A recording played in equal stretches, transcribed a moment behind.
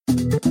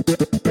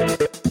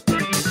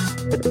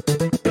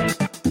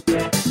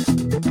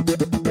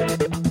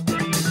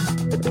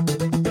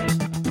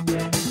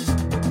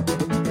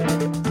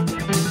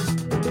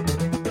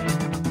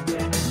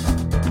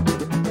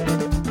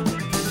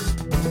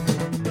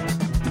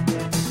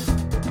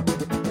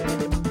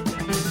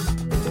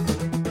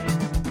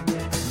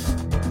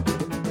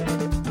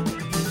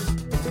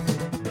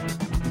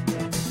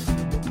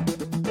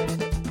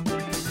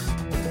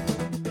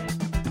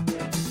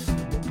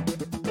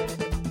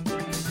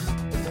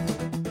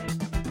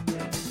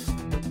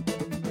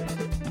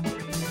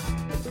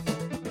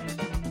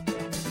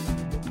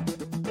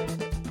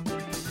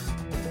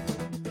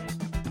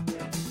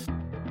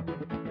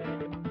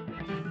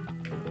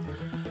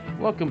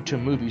Welcome to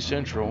Movie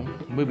Central.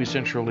 Movie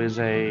Central is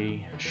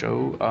a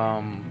show,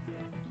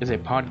 is a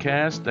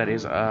podcast that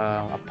is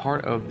a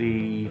part of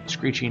the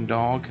Screeching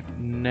Dog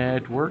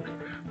Network,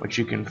 which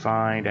you can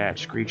find at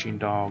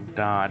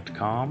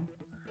screechingdog.com.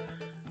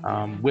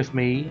 With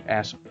me,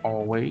 as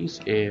always,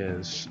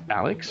 is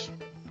Alex.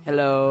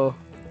 Hello.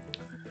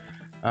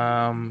 You're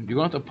going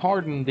to have to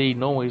pardon the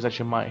noise that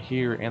you might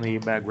hear in the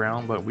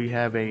background, but we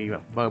have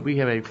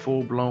a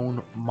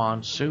full-blown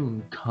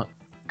monsoon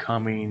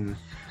coming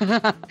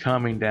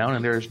coming down,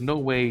 and there's no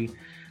way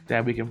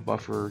that we can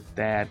buffer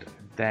that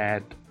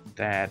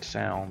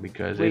sound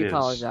because We it is.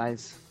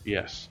 apologize.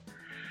 Yes.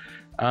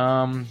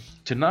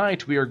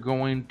 Tonight we are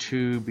going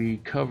to be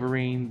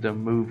covering the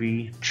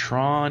movie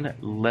Tron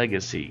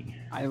Legacy.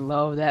 I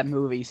love that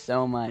movie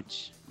so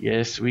much.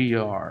 Yes, we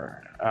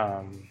are.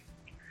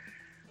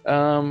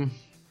 Um,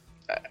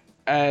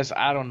 as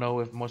I don't know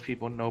if most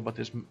people know about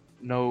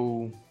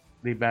know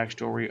the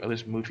backstory of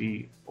this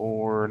movie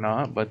or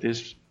not, but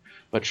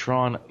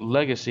Tron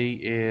Legacy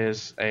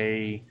is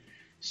a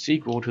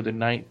sequel to the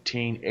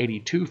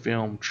 1982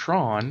 film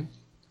Tron,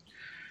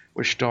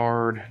 which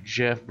starred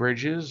Jeff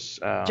Bridges,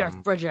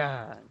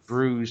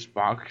 Bruce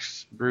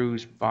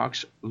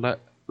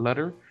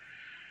Boxleiter,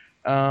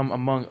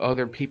 among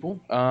other people.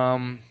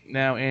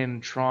 Now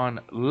in Tron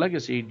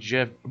Legacy,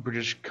 Jeff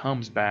Bridges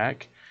comes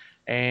back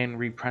and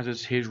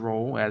reprises his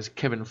role as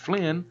Kevin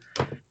Flynn,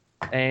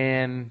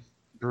 and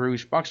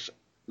Bruce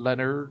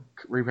Boxleiter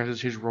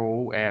reprises his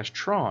role as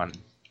Tron.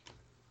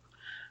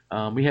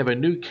 We have a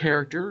new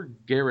character,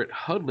 Garrett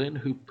Hudlin,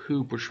 who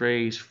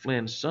portrays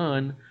Flynn's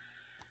son,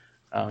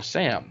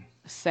 Sam.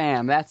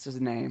 Sam, that's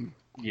his name.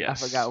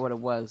 Yes. I forgot what it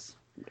was.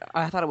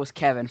 I thought it was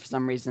Kevin for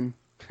some reason.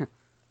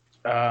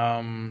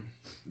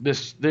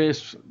 This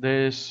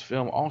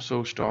film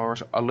also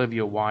stars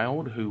Olivia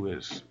Wilde, who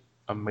is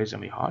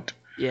amazingly hot,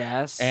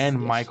 Yes.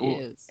 and yes, she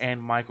is.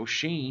 Michael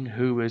Sheen,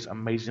 who is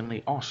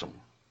amazingly awesome.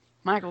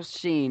 Michael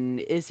Sheen,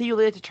 is he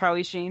related to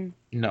Charlie Sheen?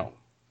 No.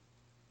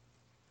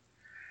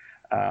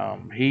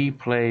 He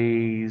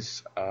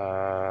plays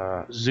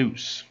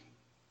Zeus.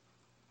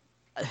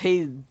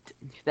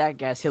 That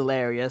guy's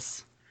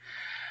hilarious.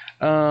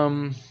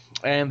 And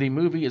the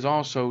movie is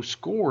also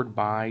scored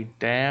by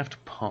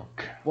Daft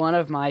Punk. One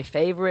of my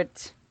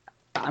favorite.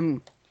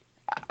 I'm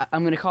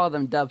gonna call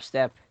them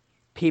dubstep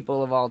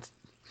people of all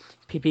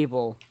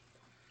people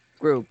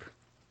group.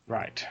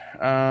 Right.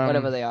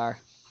 Whatever they are.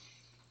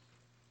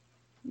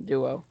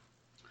 Duo.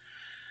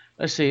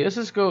 Let's see. Let's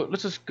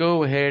just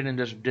go ahead and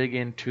just dig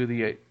into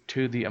the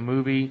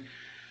movie.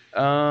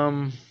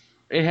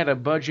 It had a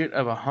budget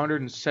of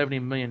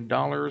 $170 million,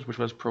 which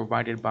was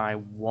provided by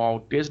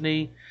Walt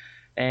Disney,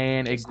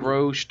 and it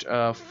grossed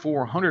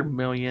 $400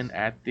 million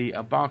at the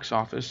box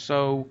office.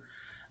 So,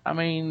 I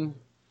mean,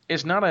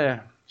 it's not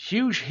a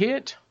huge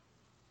hit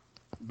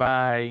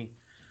by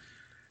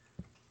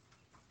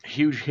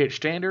huge hit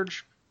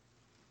standards,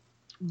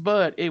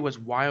 but it was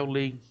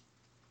wildly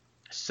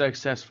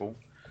successful.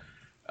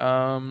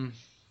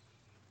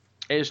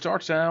 It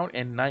starts out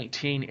in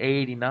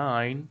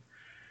 1989,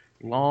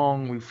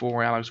 long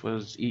before Alex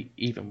was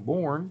even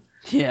born.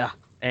 Yeah.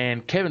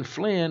 And Kevin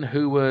Flynn,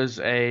 who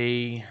was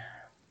a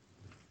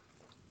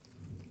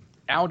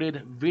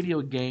outed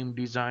video game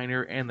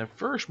designer in the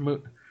first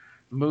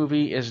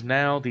movie, is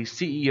now the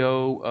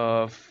CEO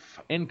of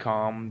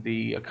Incom,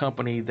 the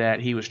company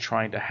that he was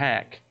trying to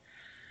hack.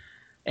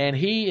 And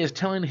he is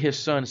telling his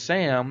son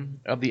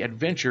Sam of the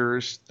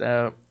adventures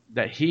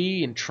that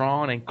he and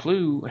Tron and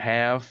Clue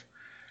have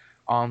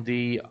on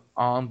the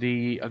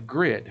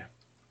grid,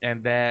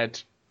 and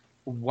that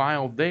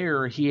while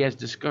there he has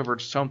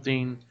discovered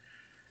something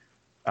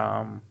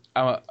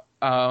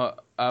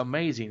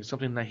amazing,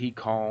 something that he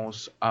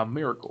calls a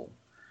miracle.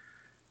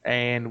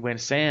 And when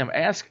Sam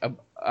asks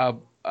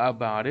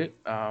about it,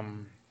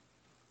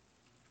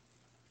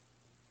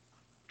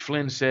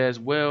 Flynn says,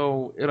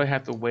 well, it'll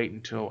have to wait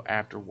until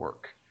after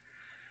work.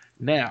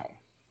 Now,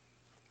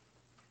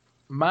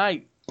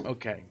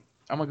 okay,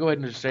 I'm going to go ahead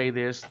and just say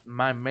this.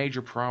 My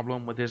major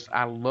problem with this,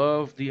 I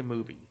love the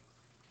movie.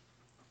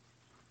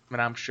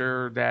 And I'm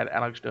sure that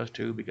Alex does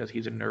too, because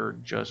he's a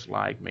nerd just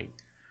like me.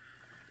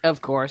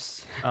 Of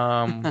course.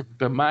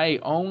 But my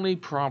only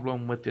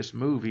problem with this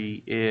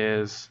movie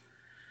is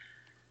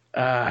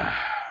the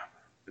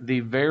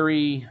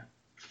very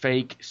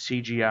fake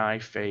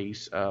CGI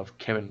face of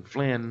Kevin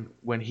Flynn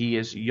when he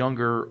is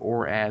younger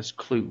or as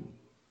Clue.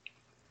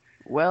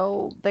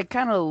 Well, they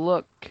kind of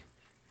look.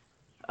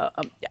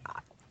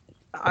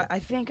 I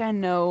think I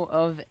know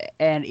of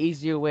an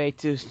easier way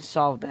to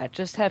solve that.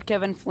 Just have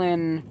Kevin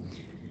Flynn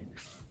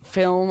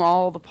film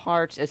all the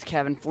parts as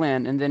Kevin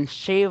Flynn and then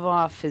shave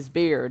off his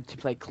beard to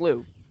play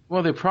Clue.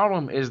 Well, the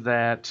problem is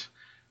that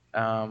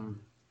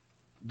um,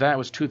 that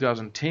was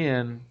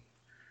 2010,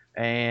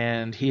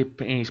 and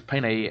he's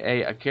playing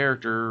a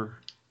character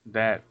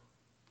that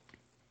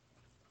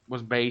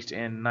was based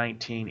in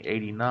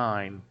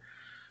 1989.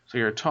 So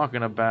you're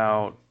talking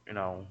about,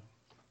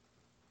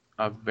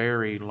 a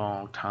very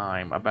long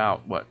time,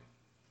 about what,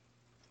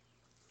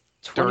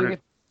 20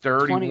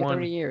 30, or 20 or 30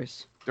 31,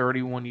 years.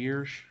 31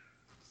 years?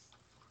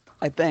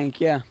 I think,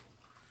 yeah.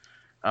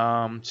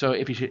 So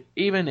if you should,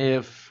 even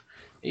if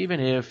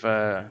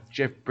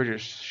Jeff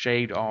Bridges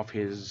shaved off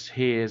his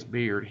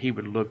beard, he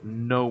would look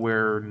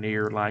nowhere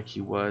near like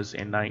he was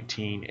in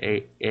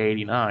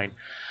 1989.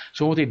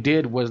 So what they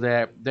did was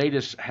that they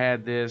just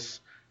had this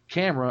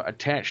camera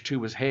attached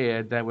to his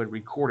head that would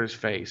record his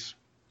face,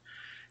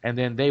 and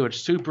then they would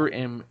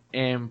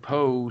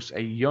superimpose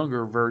a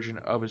younger version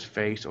of his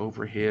face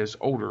over his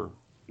older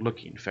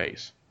looking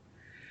face.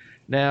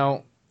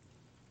 Now,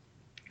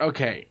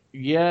 okay,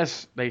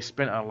 yes, they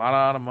spent a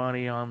lot of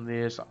money on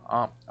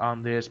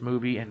this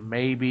movie, and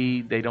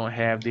maybe they don't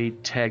have the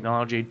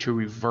technology to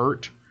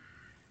revert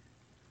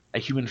a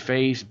human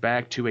face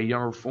back to a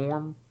younger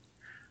form,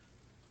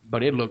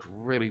 but it looked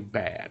really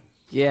bad.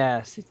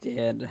 Yes, it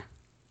did.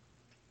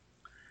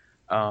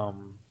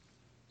 Um,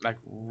 like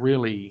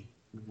really,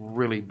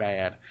 really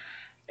bad,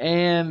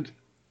 and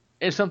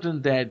it's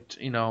something that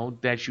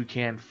that you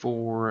can't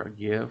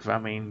forgive. I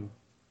mean,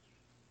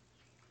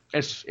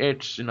 it's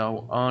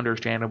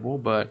understandable,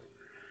 but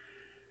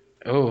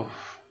oh,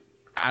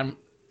 I'm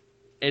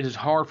it is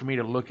hard for me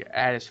to look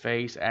at his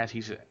face as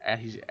he's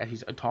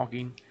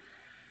talking.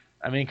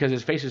 I mean, because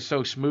his face is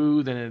so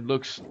smooth and it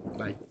looks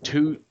like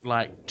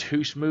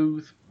too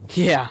smooth.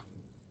 Yeah.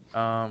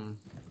 Um,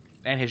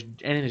 and his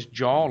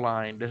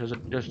jawline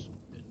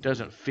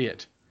doesn't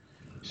fit.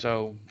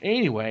 So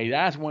anyway,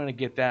 I just wanted to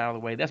get that out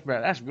of the way.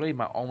 That's really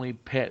my only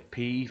pet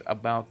peeve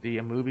about the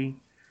movie.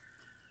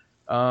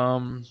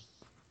 Um,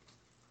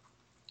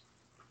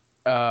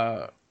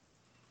 uh,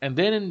 and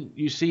then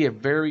you see a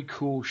very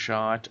cool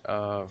shot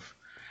of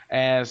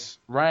as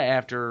right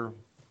after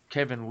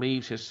Kevin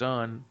leaves his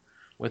son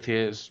with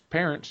his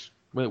parents,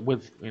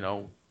 with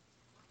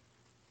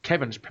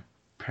Kevin's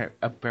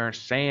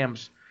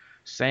parents,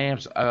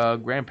 Sam's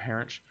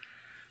grandparents,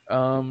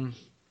 um,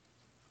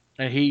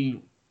 and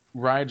he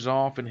rides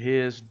off in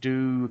his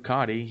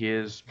Ducati,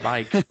 his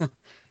bike.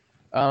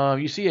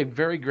 You see a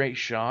very great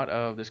shot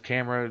of this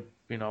camera,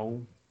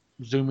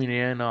 zooming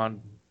in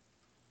on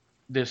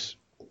this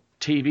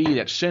TV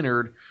that's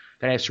centered,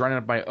 that is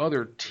surrounded by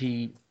other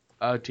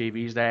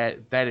TVs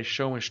that is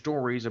showing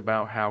stories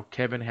about how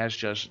Kevin has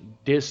just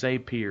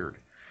disappeared.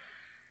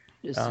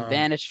 Just Um,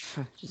 vanished,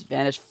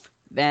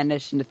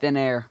 vanished into thin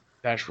air.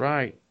 that's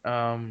right.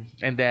 And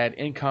that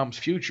Incom's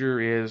future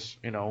is,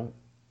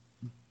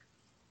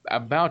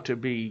 about to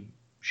be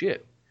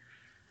shit.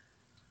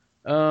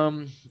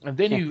 And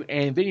then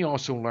you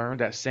also learn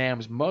that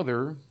Sam's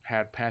mother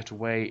had passed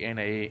away in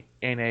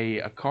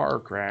a car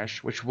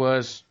crash, which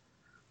was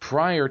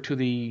prior to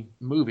the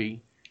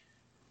movie,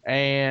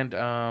 and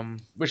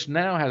which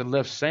now has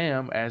left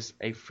Sam as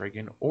a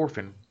friggin'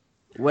 orphan.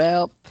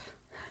 Well,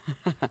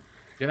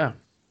 Yeah.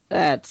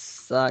 that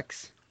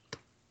sucks.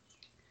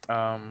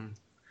 Um,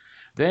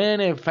 then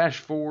it fast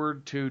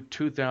forward to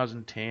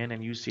 2010,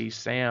 and you see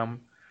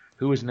Sam,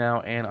 who is now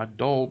an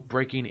adult,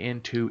 breaking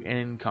into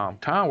Incom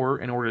Tower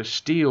in order to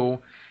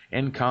steal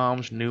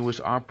Incom's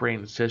newest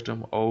operating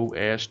system,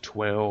 OS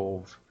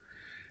 12.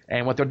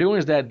 And what they're doing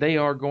is that they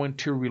are going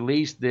to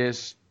release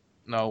this,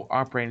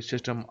 operating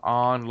system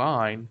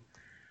online,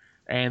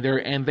 and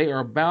they are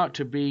about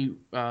to be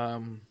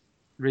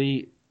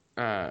re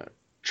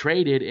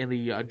traded in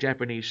the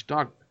Japanese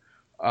stock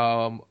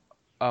um,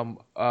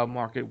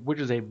 market, which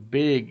is a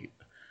big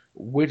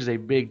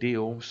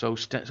deal.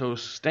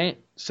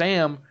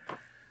 Sam,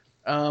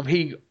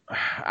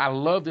 I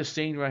love this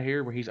scene right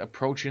here where he's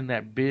approaching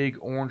that big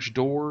orange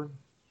door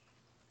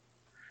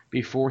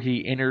before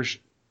he enters,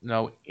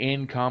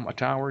 Incom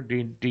Tower.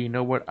 Do you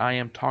know what I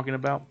am talking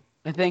about?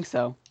 I think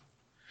so.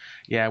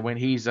 Yeah, when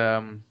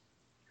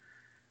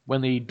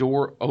the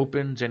door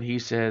opens and he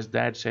says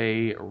that's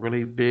a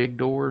really big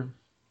door.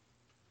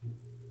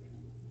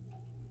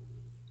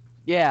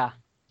 Yeah,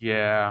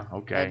 Yeah, that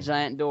okay.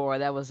 giant door.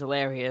 That was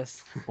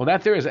hilarious. Well,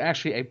 that there is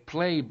actually a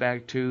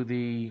playback to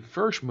the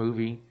first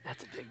movie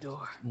That's a big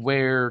door.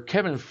 where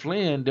Kevin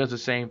Flynn does the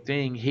same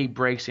thing. He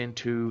breaks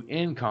into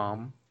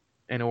Incom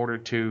in order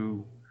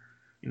to,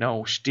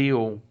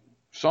 steal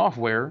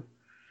software,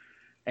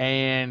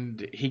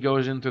 and he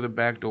goes in through the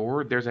back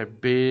door. There's a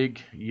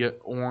big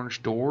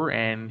orange door,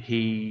 and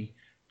he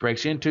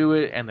breaks into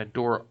it, and the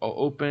door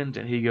opens,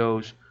 and he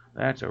goes,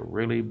 "That's a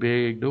really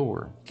big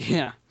door."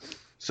 Yeah.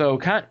 So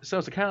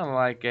it's kind of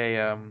like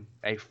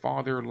a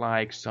father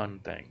like son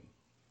thing.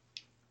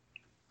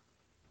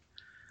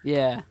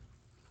 Yeah.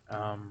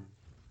 Um,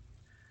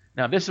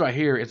 Now this right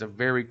here is a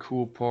very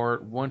cool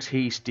part. Once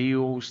he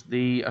steals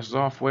the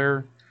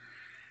software,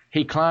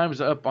 he climbs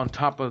up on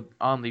top of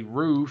on the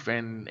roof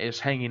and is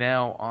hanging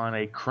out on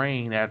a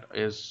crane that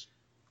is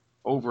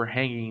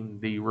overhanging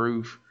the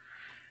roof.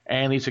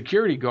 And the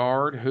security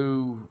guard,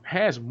 who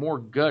has more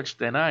guts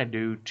than I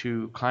do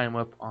to climb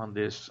up on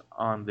this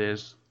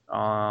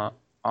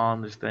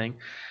thing,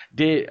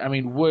 did I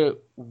mean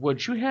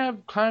would you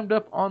have climbed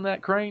up on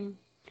that crane?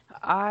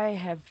 I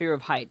have fear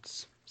of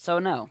heights, so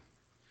no.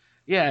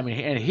 Yeah, I mean,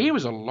 and he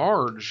was a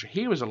large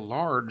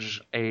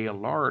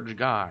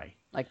guy.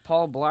 Like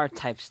Paul Blart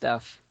type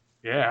stuff.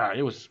 Yeah,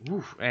 it was,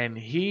 oof. And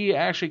he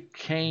actually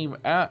came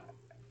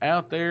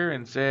out there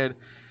and said,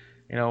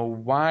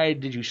 why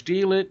did you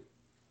steal it?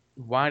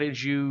 Why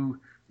did you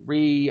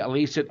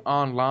release it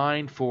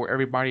online for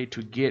everybody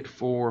to get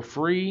for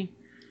free?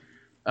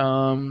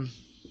 Um,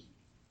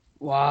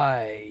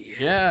 Why?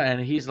 yeah,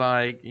 and he's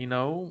like,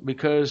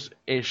 because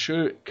it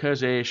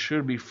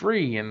should be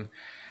free, and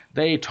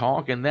they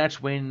talk, and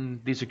that's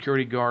when the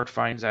security guard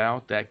finds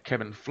out that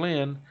Kevin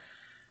Flynn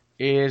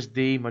is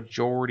the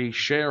majority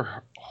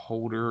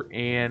shareholder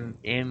in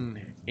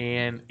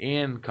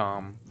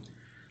Income.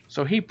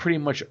 So he pretty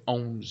much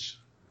owns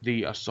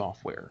the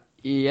software.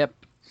 Yep.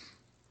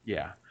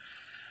 Yeah.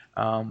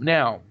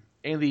 Now,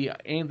 in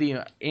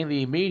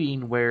the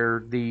meeting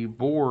where the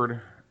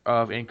board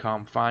of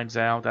Income finds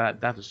out that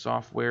the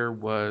software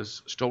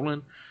was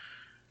stolen,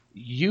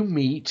 you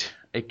meet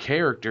a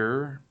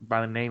character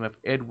by the name of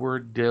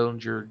Edward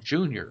Dillinger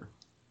Jr.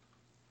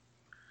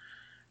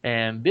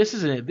 And this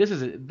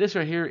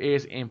right here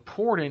is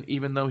important,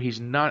 even though he's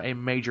not a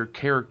major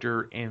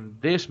character in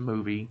this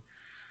movie,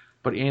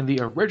 but in the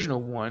original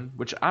one,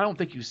 which I don't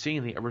think you've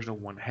seen the original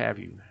one, have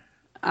you?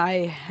 I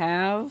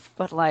have,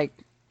 but like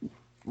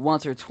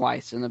once or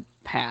twice in the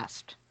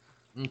past.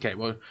 Okay,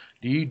 well,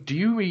 do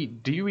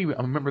you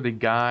remember the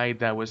guy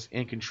that was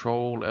in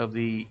control of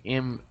the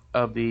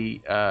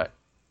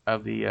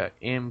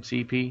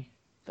MCP?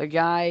 The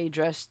guy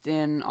dressed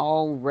in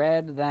all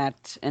red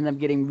that ended up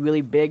getting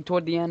really big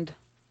toward the end.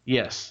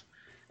 Yes,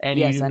 and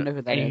Yes, I you know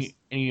who that and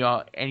you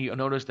is. and you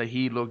noticed that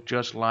he looked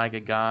just like a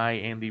guy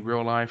in the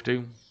real life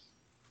too.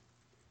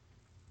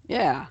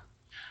 Yeah.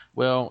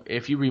 Well,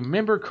 if you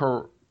remember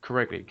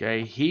correctly,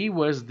 okay, he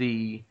was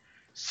the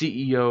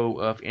CEO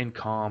of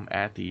Incom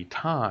at the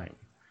time.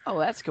 Oh,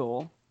 that's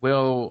cool.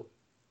 Well,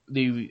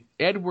 the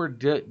Edward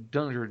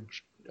Dunner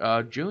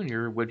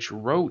Jr., which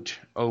wrote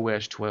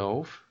OS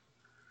 12,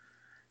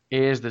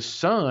 is the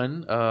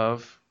son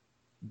of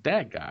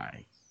that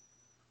guy.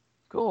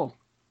 Cool.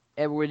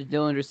 Edward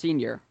Dillinger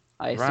Sr.,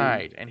 I assume.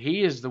 Right, and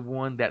he is the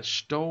one that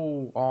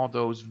stole all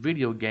those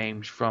video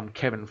games from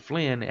Kevin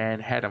Flynn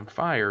and had him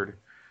fired,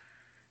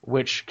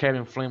 which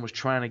Kevin Flynn was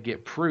trying to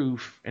get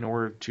proof in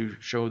order to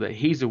show that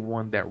he's the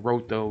one that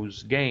wrote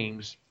those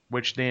games,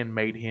 which then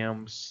made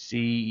him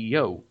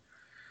CEO.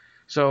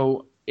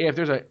 So if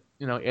there's a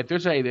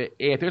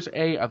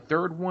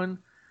third one,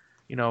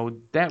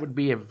 that would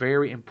be a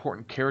very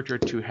important character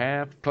to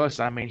have. Plus,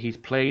 I mean, he's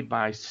played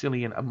by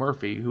Cillian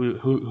Murphy,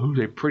 who's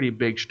a pretty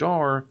big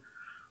star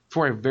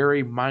for a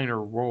very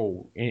minor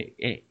role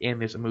in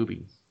this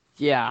movie.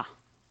 Yeah.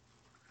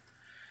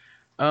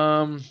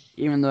 Um,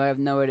 Even though I have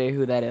no idea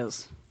who that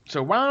is.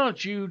 so why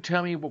don't you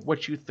tell me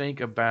what you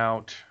think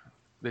about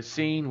the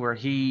scene where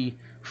he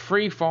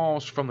free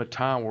falls from the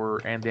tower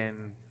and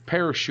then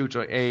parachutes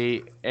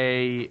a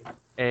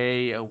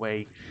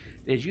away?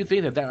 Did you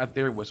think that right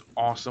there was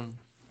awesome?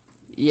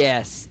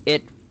 Yes,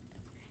 it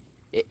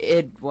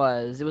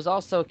was. It was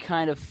also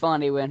kind of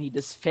funny when he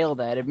just failed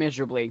at it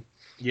miserably.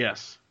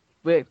 Yes.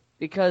 But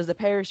because the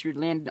parachute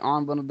landed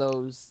on one of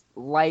those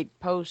light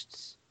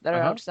posts that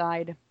are Uh-huh.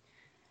 outside,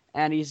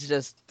 and he's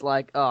just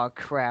like, "Oh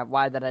crap!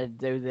 Why did I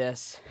do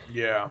this?"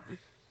 Yeah.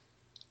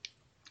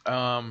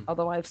 Um,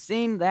 Although I've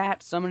seen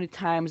that so many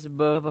times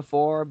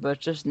before, but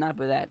just not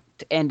with that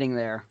ending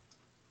there.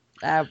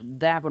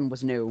 That one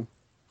was new.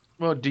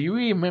 well, do you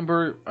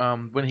remember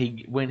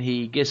when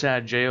he gets out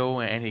of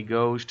jail and he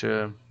goes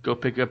to go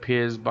pick up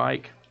his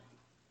bike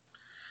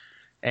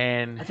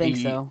and I think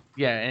he so.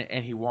 yeah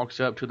and he walks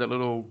up to that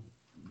little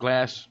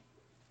glass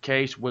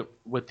case with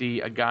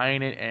the a guy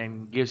in it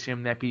and gives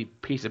him that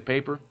piece of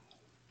paper.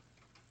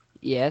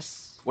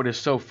 Yes. What is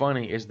so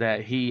funny is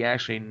that he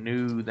actually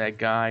knew that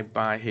guy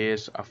by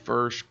his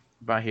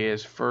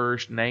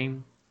first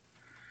name.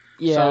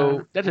 Yeah,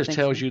 So that I just think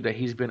tells so. you that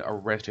he's been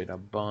arrested a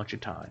bunch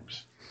of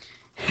times.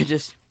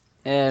 just,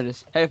 yeah,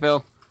 just. Hey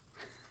Phil,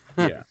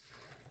 Yeah.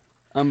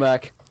 I'm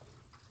back.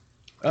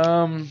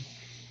 Um.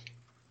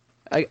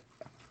 I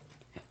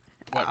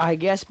What? I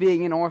guess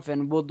being an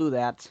orphan will do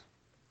that.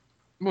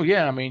 Well,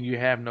 yeah. I mean, you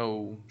have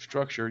no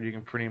structure. You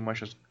can pretty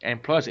much just,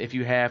 and plus, if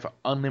you have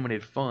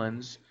unlimited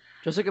funds,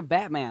 Just like a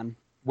Batman.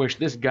 which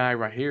this guy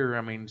right here,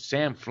 I mean,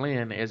 Sam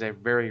Flynn is a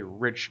very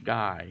rich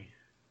guy.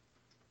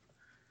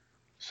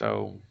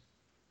 So,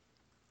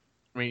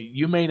 I mean,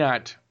 you may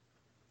not.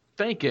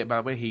 think it by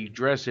the way he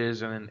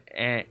dresses and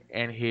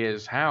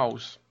his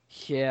house,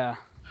 Yeah,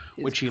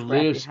 his which he crappy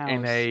lives in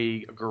house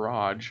a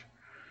garage.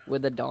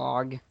 with a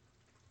dog.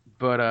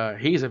 But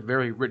he's a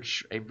very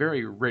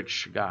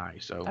rich guy.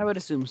 So I would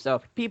assume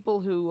so. People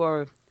who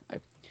are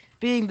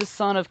being the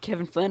son of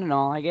Kevin Flynn and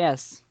all, I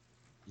guess.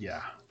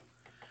 yeah.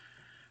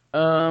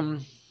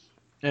 Um,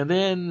 and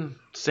then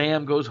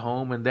Sam goes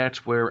home, and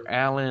that's where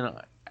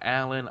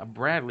Alan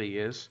Bradley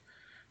is,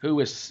 who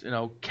is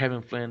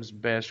Kevin Flynn's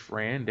best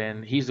friend,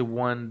 and he's the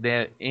one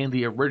that in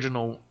the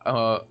original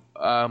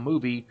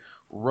movie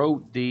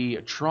wrote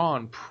the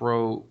Tron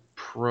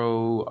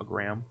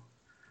program.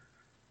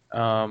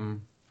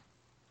 Um,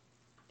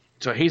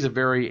 so he's a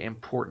very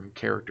important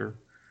character.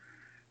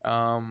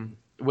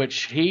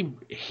 Which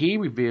he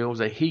reveals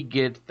that he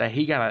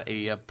got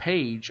a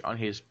page on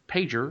his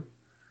pager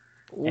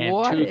in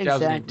What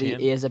exactly 2010.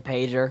 is a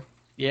pager?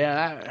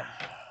 Yeah,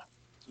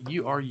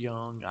 you are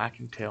young, I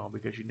can tell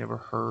because you never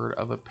heard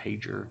of a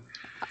pager.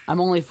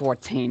 I'm only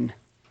 14.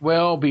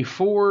 Well,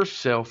 before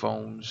cell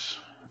phones,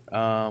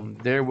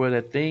 there was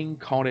a thing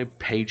called a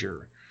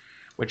pager,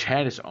 which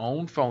had its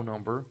own phone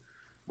number,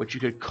 which you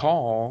could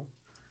call,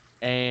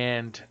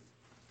 and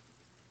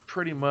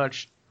pretty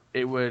much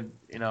it would,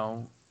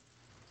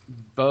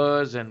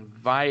 buzz and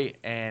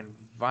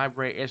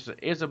vibrate.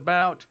 It's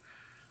about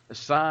the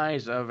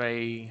size of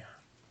a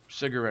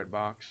cigarette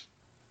box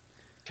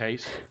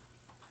case,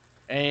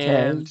 Okay.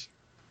 and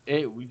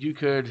it you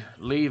could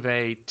leave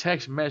a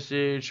text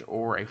message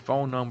or a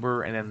phone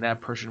number, and then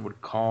that person would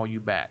call you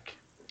back.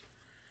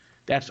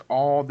 That's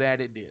all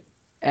that it did.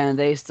 And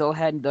they still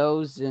had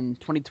those in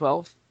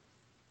 2012?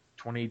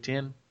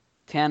 2010.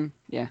 10?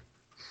 Yeah.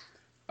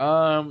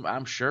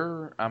 I'm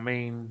sure. I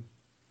mean,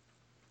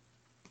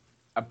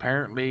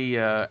 apparently,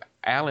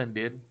 Alan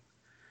did.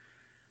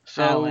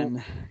 So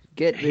Alan,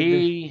 get with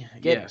the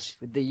yes,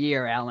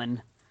 year,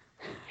 Alan.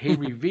 he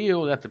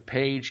revealed that the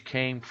page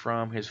came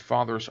from his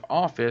father's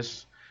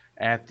office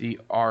at the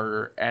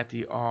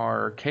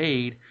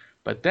arcade,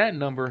 but that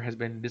number has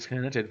been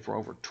disconnected for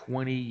over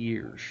 20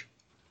 years.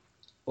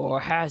 Or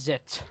has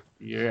it?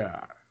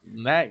 Yeah,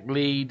 and that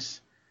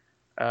leads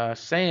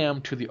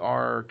Sam to the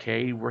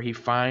arcade where he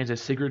finds a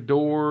secret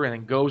door and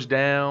then goes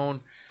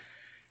down.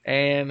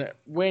 And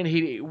when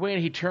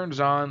he turns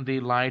on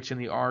the lights in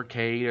the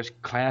arcade, there's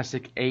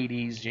classic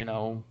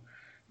 '80s,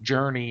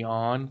 Journey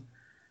on.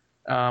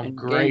 And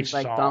Great games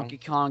like song. Donkey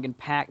Kong and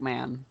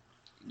Pac-Man.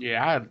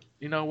 Yeah,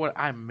 you know what?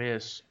 I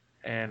miss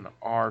an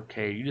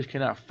arcade. You just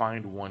cannot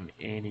find one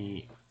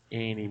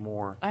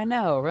anymore. I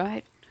know,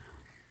 right?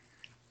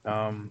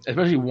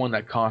 Especially one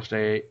that cost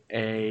a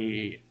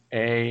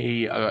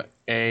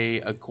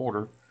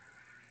quarter.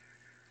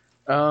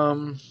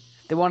 Um,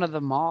 The one at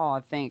the mall,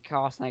 I think,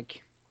 cost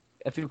like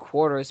a few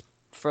quarters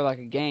for like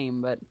a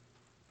game, but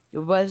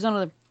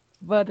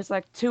it's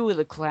like two of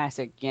the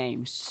classic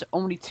games,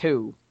 only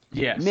two.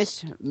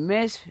 yes,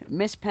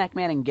 Miss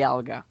Pac-Man and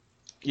Galaga.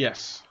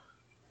 yes.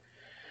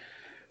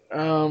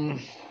 Um,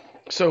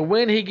 so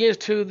when he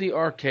gets to the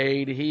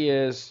arcade, he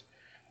is.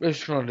 We're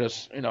just gonna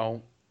just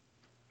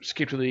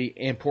skip to the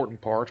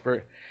important parts,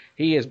 but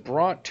he is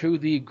brought to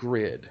the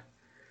grid,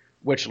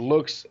 which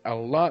looks a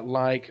lot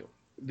like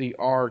the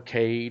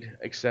arcade,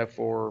 except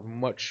for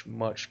much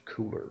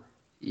cooler.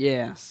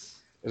 Yes.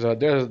 There's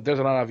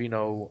a lot of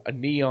a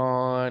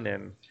neon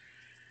and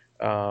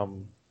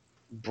um,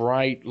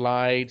 bright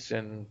lights,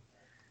 and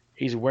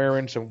he's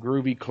wearing some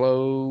groovy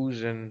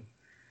clothes, and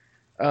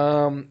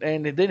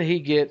then he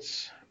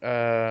gets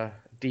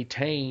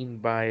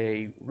detained by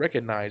a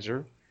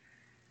recognizer,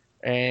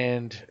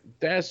 and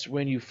that's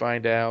when you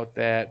find out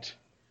that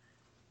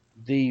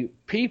the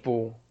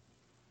people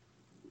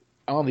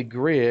on the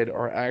grid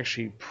are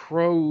actually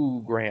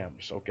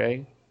programs,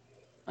 okay?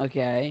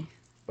 Okay.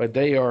 But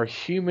they are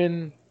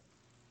human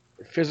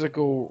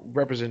physical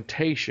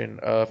representation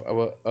of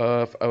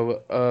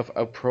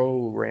a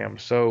program.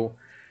 So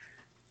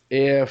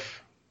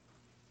if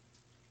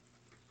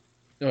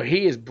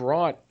he is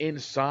brought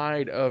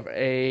inside of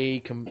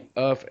a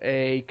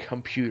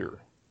computer,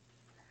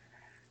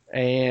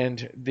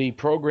 and the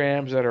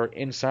programs that are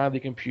inside the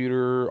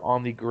computer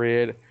on the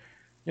grid,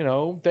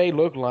 they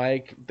look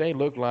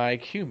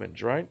like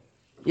humans, right?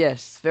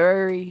 Yes,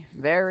 very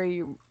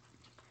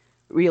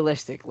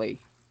realistically.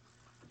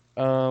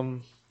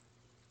 Um,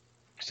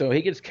 so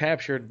he gets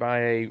captured by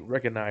a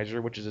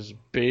recognizer, which is this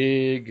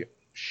big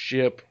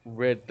ship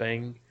red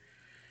thing,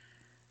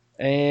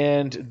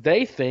 and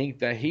they think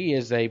that he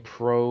is a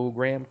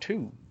program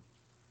too.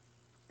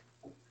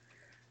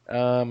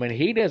 And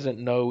he doesn't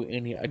know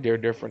any. They're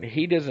different.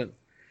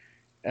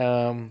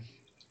 Um,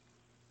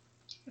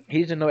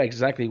 he doesn't know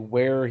exactly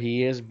where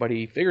he is, but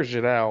he figures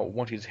it out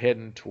once he's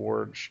heading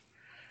towards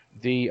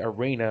the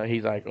arena.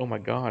 He's like, "Oh my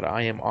God,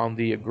 I am on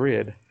the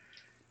grid."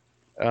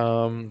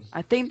 Um,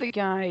 I think the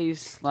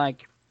guys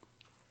like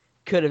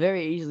could have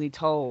very easily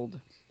told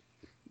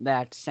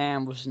that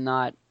Sam was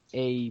not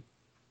a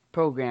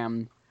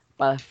program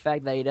by the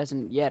fact that he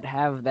doesn't yet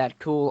have that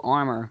cool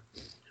armor.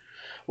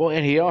 well,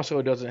 and he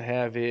also doesn't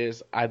have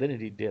his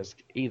identity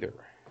disc either.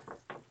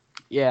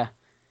 Yeah,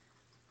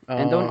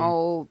 and don't Um,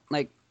 all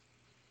like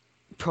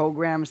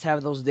programs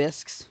have those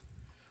discs?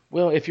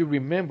 well, if you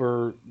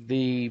remember,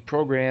 the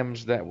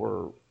programs that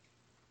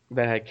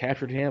had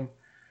captured him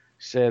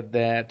said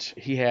that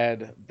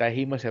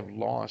he must have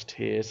lost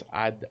his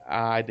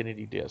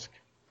identity disk.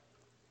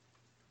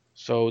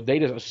 So they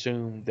just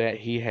assumed that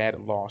he had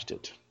lost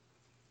it.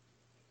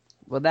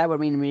 Well, that would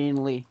mean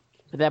mainly,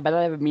 but that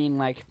would mean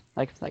like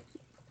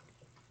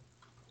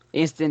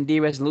instant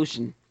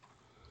de-resolution.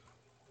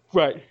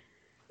 Right.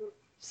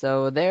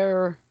 So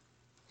their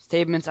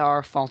statements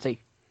are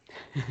faulty.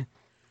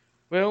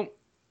 Well,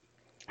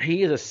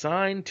 he is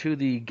assigned to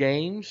the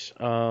games,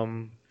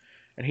 and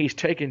he's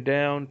taken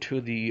down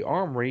to the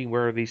armory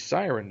where the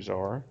sirens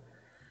are.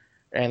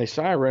 And the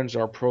sirens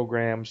are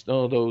programs.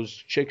 None of those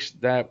chicks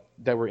that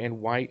were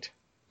in white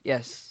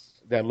Yes.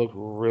 that look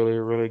really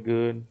really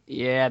good.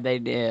 Yeah, they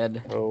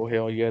did. Oh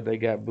hell yeah, they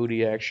got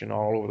booty action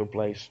all over the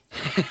place.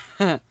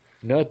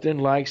 Nothing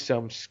like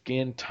some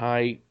skin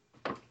tight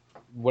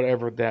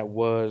whatever that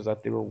was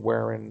that they were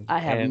wearing I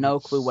have no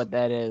clue what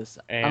that is.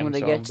 I'm and gonna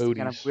some guess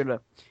kind of booties. weird.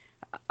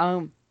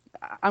 Um,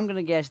 I'm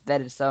gonna guess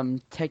that it's some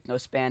techno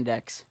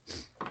spandex.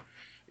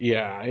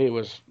 Yeah, it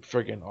was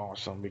freaking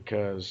awesome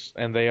because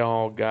and they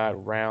all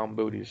got round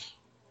booties.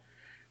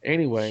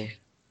 Anyway,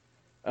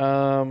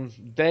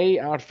 they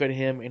outfit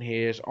him in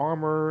his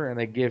armor and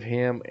they give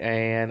him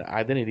an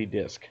identity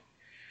disc,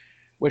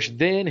 which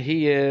then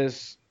he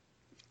is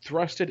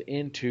thrusted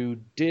into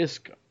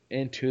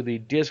the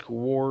Disc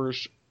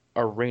Wars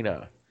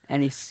arena,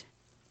 And he's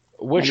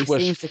and he which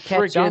was seems to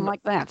catch on friggin'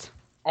 like that.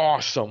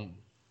 awesome.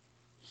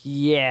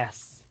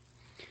 Yes,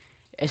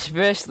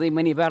 especially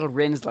when he battled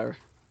Rinsler.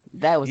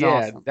 That was Yeah,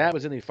 awesome. that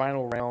was in the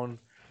final round.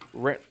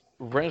 Re-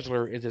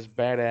 Rensler is this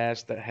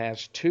badass that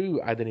has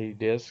two identity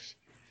discs,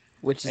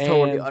 Which is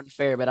totally and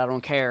unfair, but I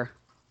don't care.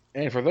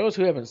 for those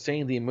who haven't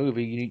seen the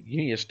movie, you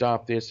need to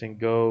stop this and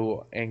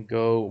go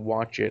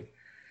watch it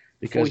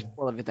Before we because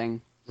spoil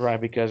everything. right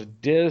because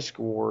Disc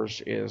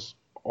Wars is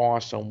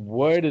awesome.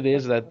 What it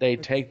is that they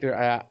take their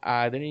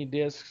identity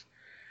discs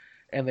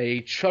and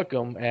they chuck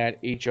them at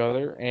each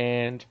other,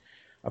 and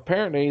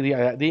apparently the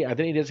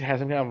identity disc has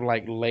some kind of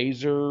like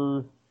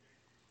laser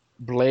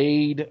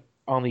blade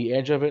on the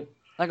edge of it.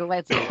 Like a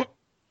lightsaber.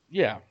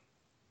 Yeah,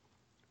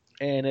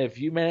 and if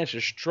you manage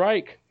to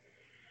strike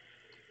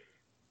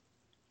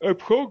a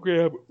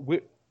program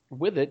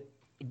with it,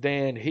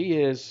 then he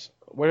is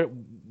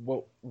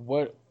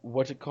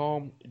what's it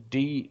called?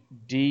 D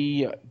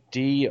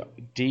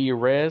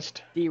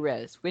rest.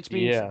 Derez, which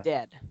means Yeah,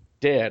 dead.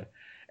 dead.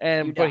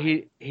 You And but die.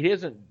 he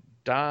doesn't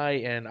die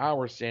in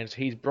our sense.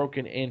 He's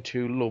broken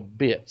into little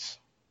bits.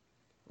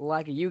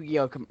 Like a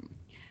Yu-Gi-Oh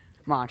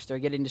monster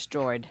getting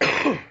destroyed.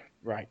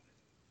 Right.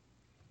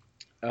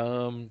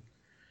 Um,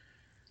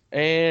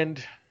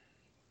 and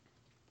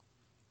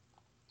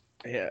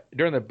yeah,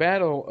 during the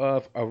battle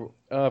of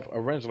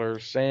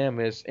Rensler, Sam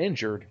is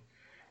injured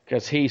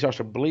because he starts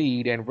to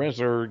bleed, and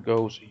Rensler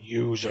goes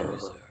user.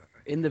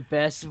 In the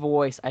best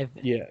voice I've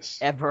Yes.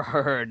 ever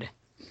heard.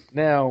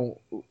 Now,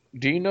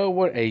 do you know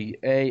what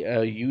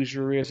a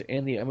user is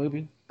in the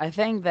movie? I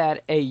think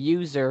that a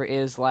user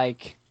is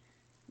like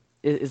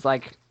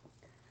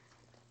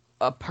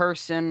a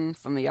person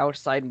from the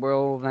outside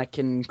world that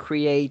can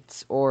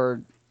create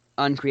or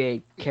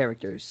uncreate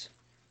characters.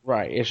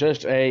 Right. It's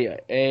just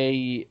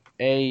a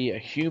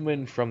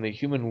human from the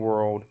human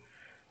world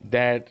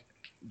that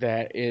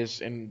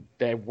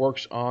that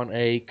works on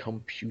a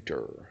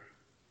computer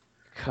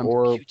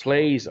or Computing.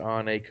 plays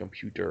on a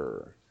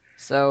computer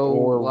So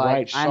or like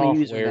writes I'm a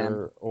user then.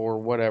 software or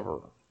whatever.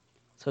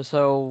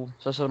 So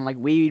like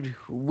we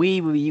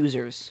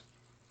users.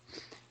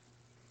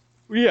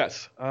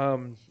 Yes.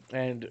 And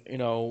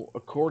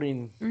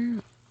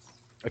Mm.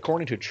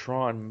 according to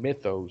Tron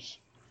Mythos,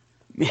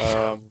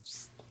 um,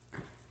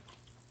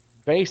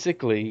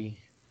 basically,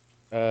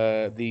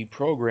 the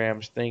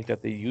programs think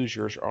that the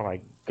users are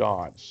like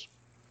gods.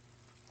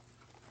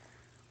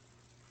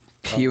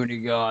 Uh, Puny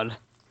God.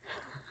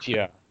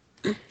 yeah.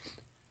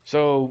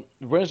 So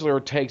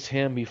Rensler takes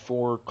him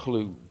before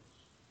Clue,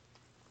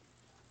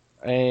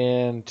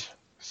 and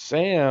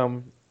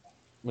Sam,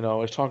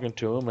 is talking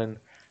to him, and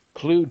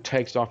Clue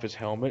takes off his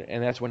helmet,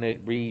 and that's when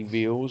it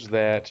reveals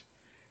that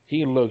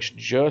he looks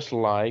just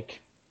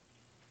like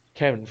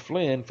Kevin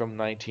Flynn from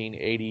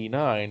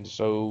 1989.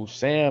 So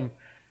Sam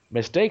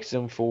mistakes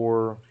him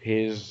for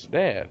his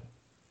dad.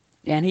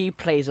 And he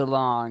plays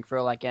along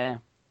for like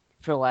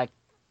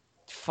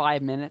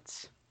 5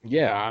 minutes.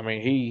 Yeah, I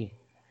mean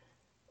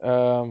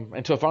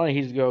until finally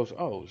he goes,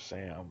 "Oh,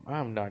 Sam,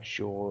 I'm not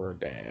sure,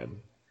 Dad."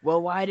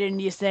 Well, why didn't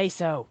you say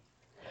so?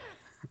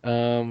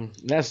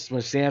 That's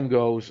when Sam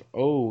goes,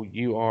 "Oh,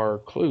 you are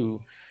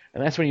Clue,"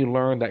 and that's when you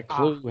learn that Ah,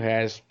 Clue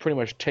has pretty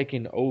much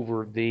taken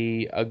over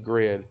the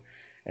grid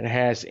and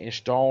has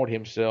installed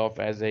himself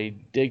as a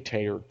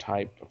dictator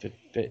type of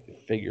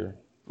figure.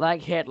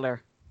 like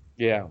Hitler,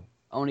 Yeah.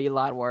 only a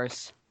lot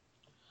worse.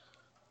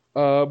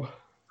 Um,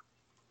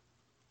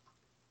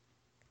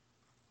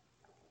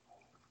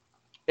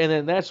 and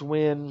then that's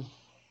when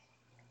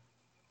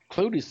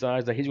Clue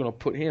decides that he's going to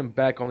put him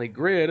back on the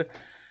grid,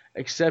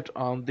 except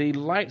on the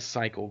light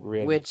cycle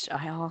grid. which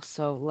I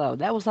also love.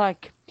 That was that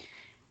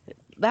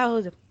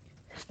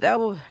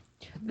was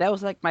that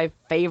was like my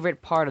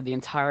favorite part of the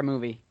entire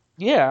movie.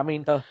 Yeah, I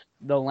mean, The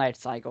the light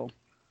cycle.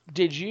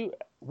 did you?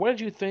 What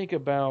did you think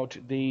about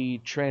the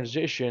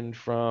transition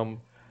from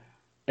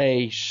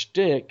a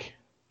stick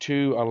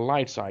to a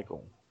light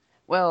cycle?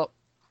 Well,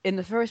 in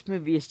the first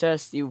movie, it's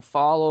just you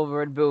fall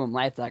over and boom,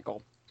 light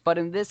cycle. But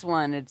in this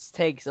one, it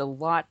takes a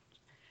lot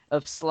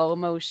of slow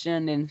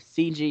motion and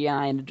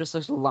CGI, and it just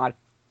looks a lot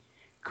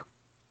c-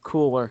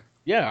 cooler.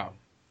 Yeah,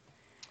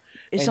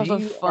 It's and also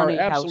you are funny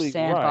how absolutely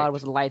Sam thought it right.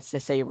 was a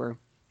lightsaber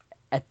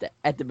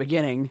at the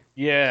beginning.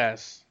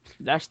 Yes.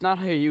 That's not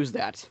how you use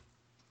that.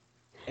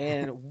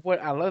 And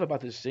what I love about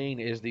this scene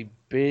is the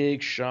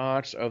big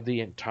shots of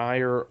the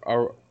entire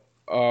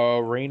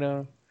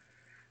arena.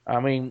 I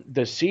mean,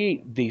 the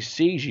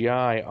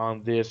CGI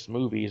on this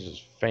movie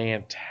is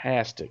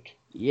fantastic.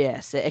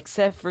 Yes,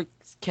 except for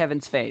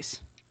Kevin's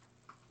face.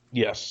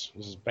 Yes,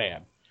 this is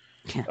bad.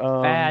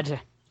 Um, Bad.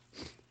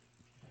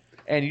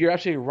 and you're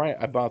absolutely right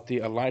about the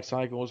light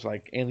cycles.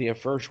 Like in the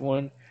first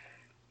one,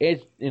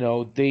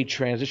 the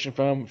transition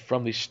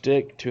from the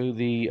stick to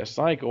the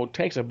cycle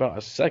takes about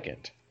a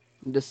second.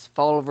 Just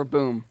fall over,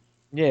 boom.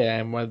 Yeah,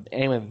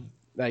 and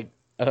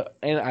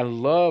I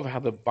love how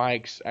the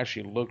bikes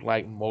actually look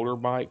like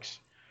motorbikes,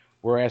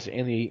 whereas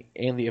in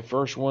the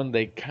first one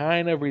they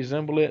kind of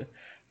resemble it,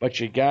 but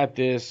you got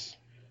this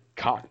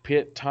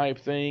cockpit type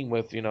thing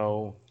with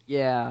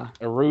Yeah,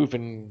 a roof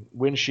and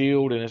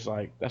windshield, and it's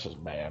like that's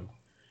just bad.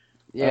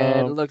 yeah,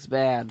 it Um, looks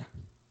bad.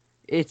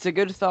 It's a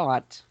good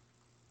thought.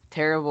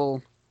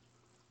 Terrible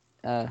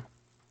uh,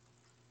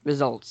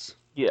 results.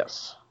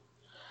 yes.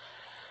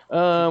 Can't think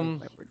of Um,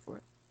 the right word for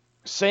it.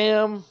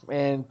 Sam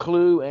and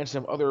Clue and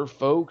some other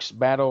folks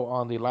battle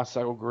on the life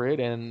cycle grid,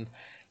 and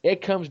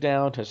it comes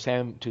down to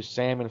Sam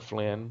and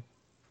Flynn,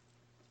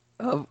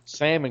 Of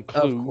Sam and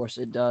of Clue. course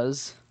it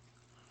does.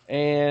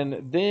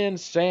 And then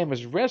Sam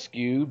is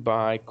rescued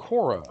by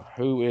Cora,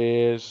 who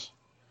is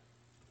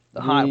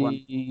The hot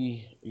one.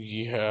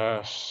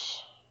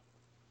 yes,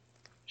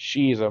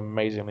 she is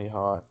amazingly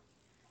hot.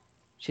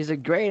 She's a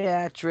great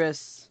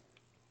actress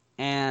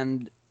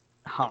and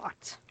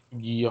hot.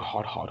 Yeah,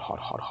 hot, hot, hot,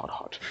 hot,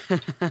 hot,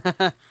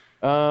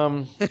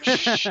 hot.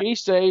 She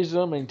saves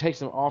them and takes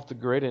them off the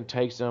grid and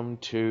takes them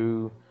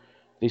to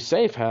the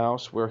safe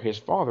house where his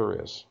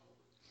father is.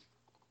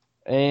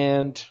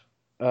 And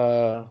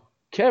uh,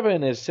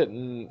 Kevin is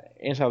sitting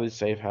inside the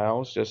safe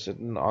house, just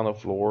sitting on the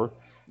floor,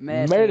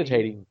 Meditating.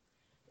 meditating,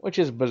 which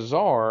is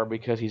bizarre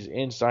because he's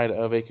inside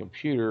of a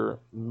computer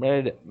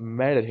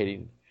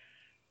meditating.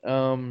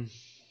 Um,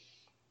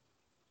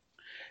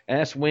 and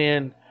that's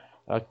when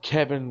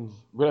Kevin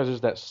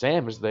realizes that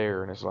Sam is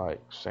there, and it's like,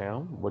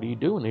 Sam, what are you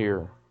doing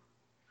here?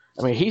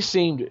 I mean, he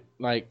seemed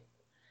like,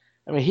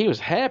 I mean, he was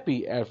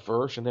happy at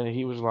first, and then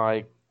he was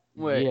like,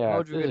 Wait, yeah,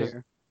 how'd you get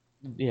here?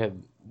 yeah,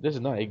 this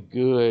is not a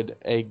good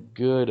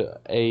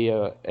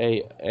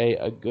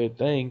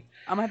thing.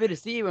 I'm happy to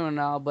see you and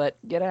all, but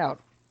get out.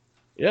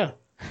 Yeah.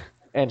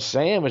 And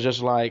Sam is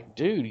just like,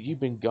 dude, you've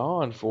been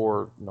gone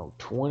for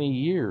 20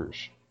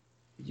 years.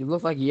 You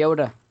look like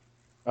Yoda.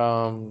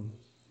 Um,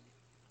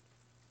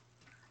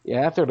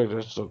 yeah, I thought it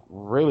just looked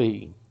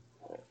really,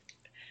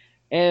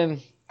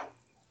 and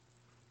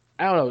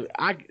I don't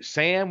know.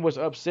 Sam was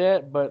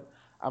upset, but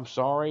I'm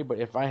sorry, but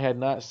if I had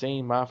not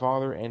seen my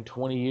father in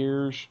 20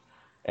 years,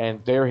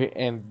 and there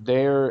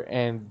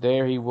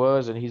he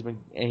was, and he's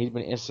been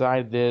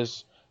inside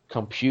this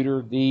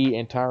computer the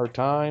entire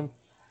time,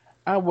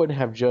 I wouldn't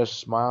have just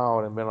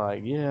smiled and been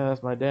like, yeah,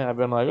 that's my dad. I've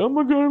been like, oh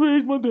my god,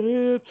 he's my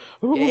dad.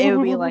 It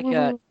would be like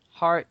a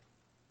heart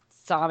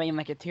sobbing,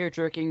 like a tear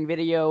jerking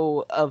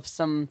video of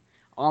some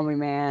army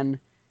man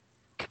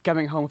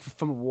coming home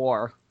from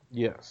war,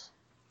 Yes.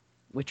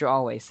 which are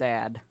always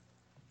sad.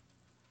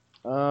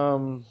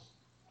 Um,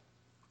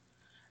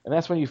 and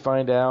that's when you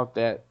find out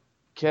that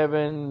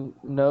Kevin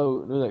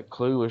knew that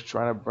Clue was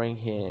trying to bring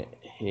him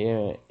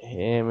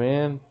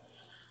in,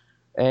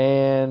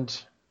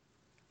 and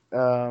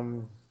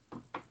um,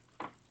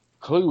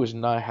 Clue was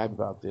not happy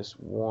about this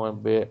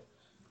one bit.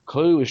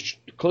 Clue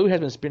has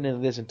been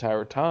spending this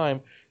entire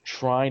time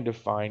trying to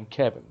find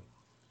Kevin,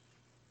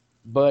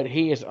 but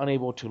he is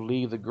unable to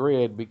leave the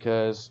grid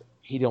because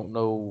he don't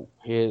know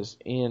his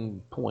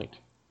end point.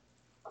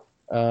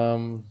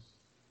 Um,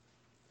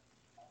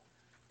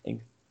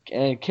 and,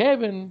 and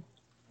Kevin,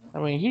 I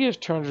mean, he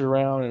just turns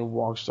around and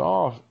walks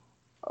off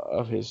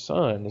of his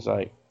son. It's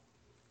like,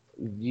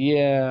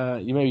 yeah,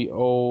 you may be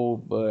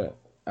old, but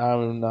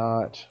I'm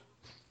not.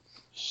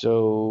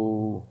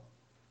 So,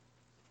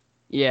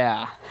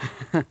 Yeah.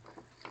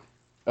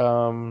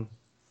 um,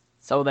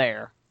 So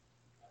there.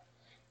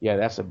 yeah,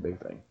 that's a big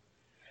thing.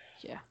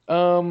 Yeah.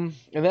 And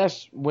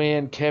that's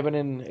when Kevin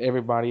and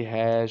everybody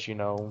has,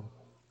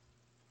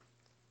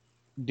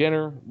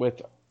 dinner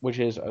with which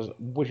is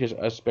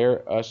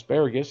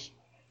asparagus.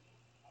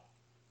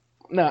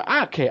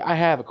 Now, okay, I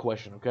have a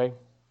question. Okay,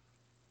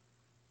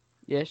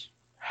 Yes.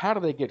 how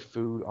do they get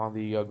food on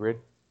the grid?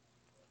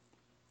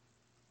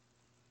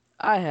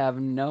 I have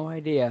no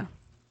idea.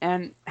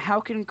 And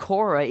how can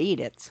Korra eat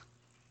it?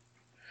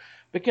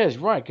 Because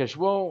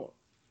well,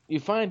 you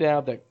find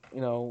out that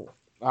oh,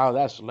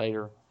 that's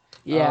later.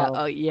 Yeah,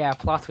 Um, yeah,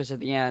 plot twist at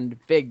the end.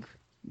 Big,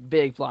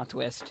 big plot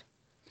twist.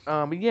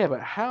 but yeah,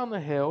 but how in the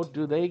hell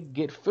do they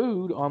get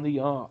food on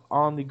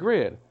the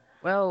grid?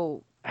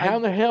 Well, How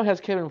in the hell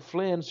has Kevin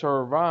Flynn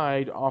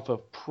survived off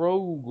of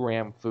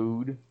program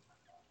food?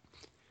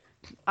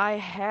 I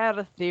had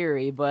a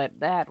theory, but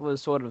that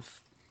was sort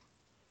of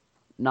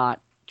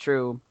not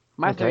true.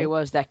 My theory Okay,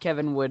 was that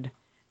Kevin would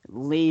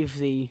leave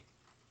the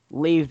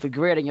leave the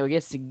grid and he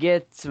gets to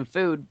get some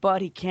food,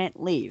 but he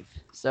can't leave.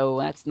 So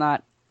that's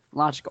not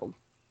logical.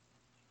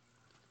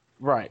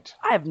 right.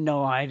 I have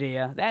no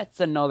idea. That's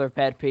another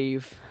pet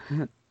peeve.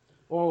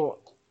 Well,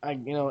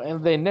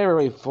 and they never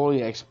really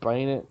fully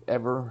explain it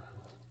ever.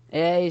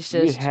 Yeah, it's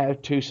You just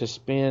have to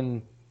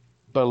suspend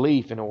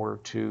belief in order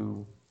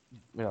to,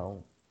 you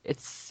know,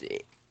 it's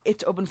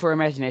it's open for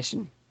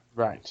imagination,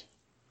 right.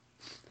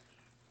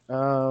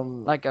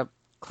 Um, like a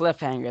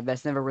cliffhanger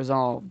that's never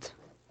resolved.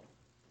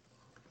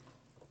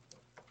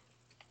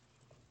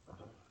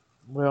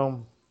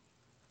 well,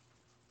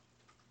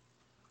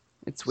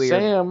 It's weird.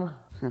 Sam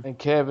and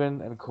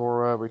Kevin and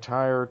Cora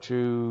retire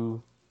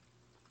to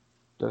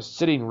the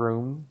sitting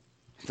room,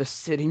 The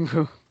sitting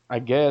room. I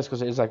guess,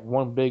 because it's like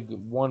one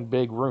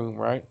big room,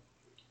 right?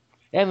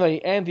 And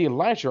the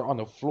lights are on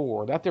the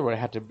floor. That there would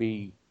have to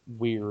be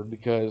weird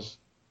because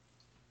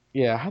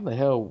yeah, how the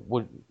hell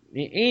would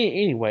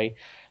anyway?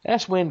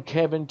 That's when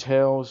Kevin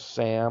tells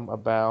Sam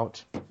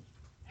about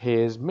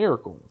his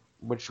miracle,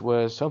 which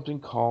was something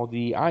called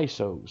the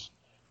ISOs.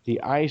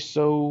 The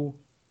ISO,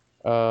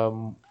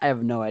 I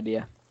have no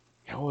idea.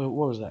 what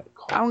was that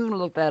called? I'm gonna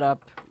look that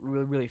up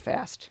really, really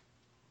fast.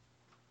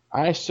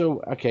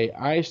 Okay,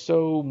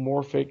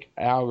 isomorphic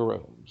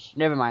algorithms,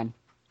 Never mind.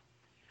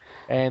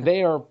 and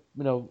they are,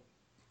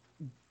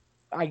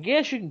 I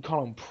guess you can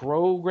call them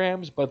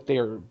programs, but they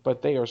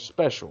are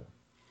special.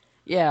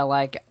 Yeah,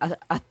 like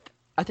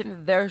I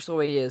think their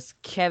story is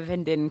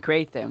Kevin didn't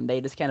create them;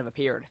 they just kind of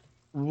appeared,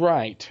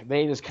 Right.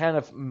 They just kind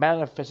of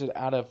manifested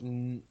out of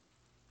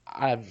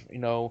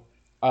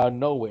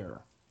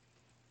nowhere.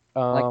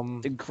 like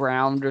Um, the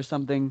ground or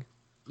something.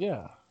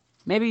 yeah.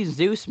 Maybe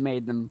Zeus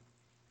made them.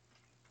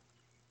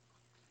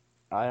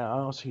 I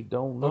honestly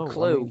don't No know. I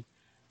clue. mean,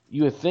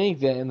 you would think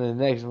that in the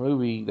next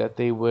movie that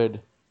they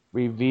would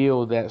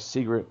reveal that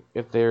secret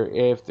if there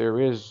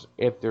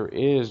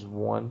is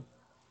one.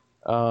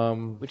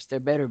 Um, Which there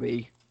better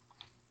be.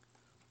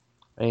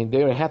 I mean,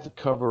 they would have to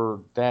cover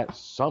that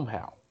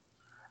somehow.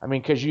 I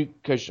mean,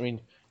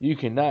 you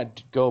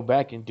cannot go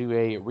back and do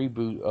a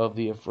reboot of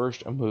the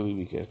first movie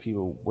because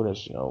people would have,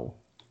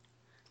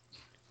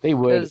 they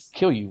would Cause,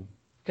 kill you.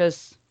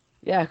 cause,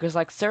 yeah, cause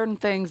like certain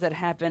things that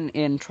happen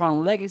in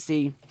Tron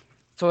Legacy,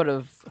 sort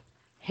of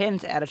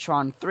hint at a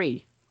Tron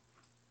 3.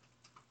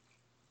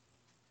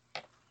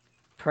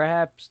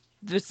 Perhaps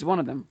this is one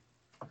of them.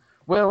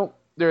 Well,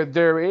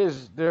 there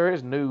is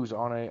news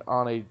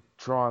on a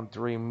Tron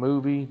 3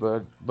 movie,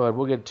 but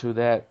we'll get to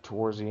that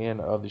towards the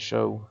end of the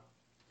show.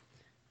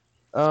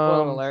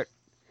 Spoiler Um, alert.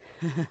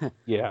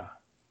 yeah.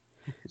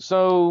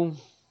 So,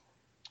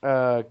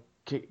 uh,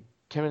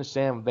 Kevin and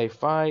Sam they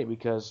fight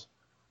because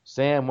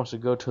Sam wants to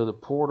go to the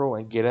portal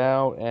and get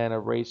out and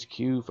erase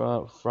Q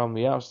from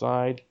the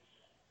outside,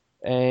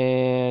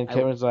 and I,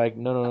 Kevin's like,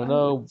 no, no, no, I would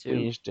no, we too.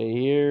 need to stay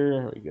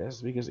here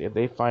because if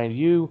they find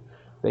you,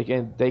 they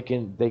can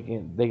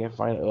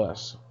find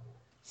us.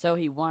 So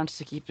he wants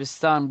to keep his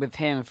son with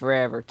him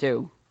forever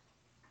too,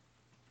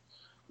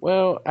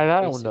 Well, and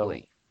I don't know.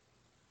 basically.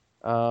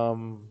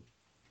 Um,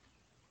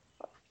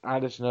 I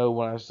just know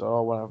when I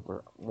saw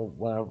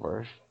when I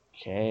first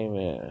came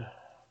in.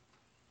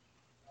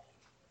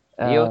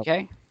 Are you Uh,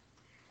 okay?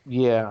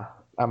 yeah,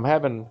 I'm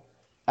having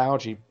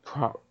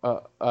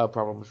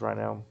problems right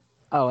now.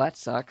 Oh, that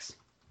sucks.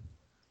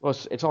 Well,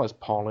 it's all this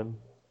pollen,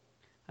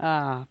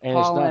 Ah, and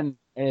it's not pollen.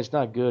 and it's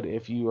not good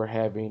if you are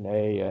having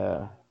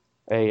a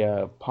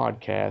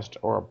podcast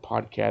or a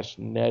podcast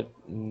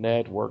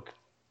network.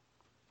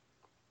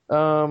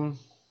 Um,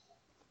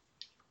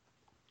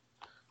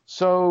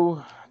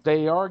 so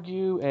they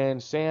argue,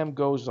 and Sam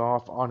goes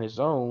off on his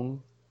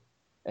own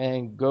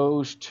and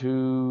goes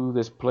to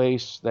this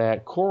place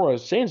that Cora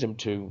sends him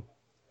to.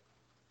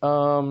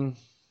 Um,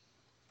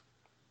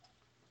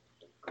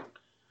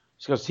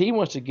 because he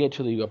wants to get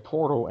to the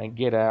portal and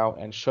get out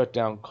and shut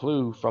down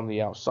Clue from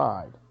the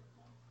outside,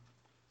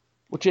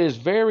 which is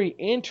very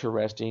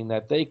interesting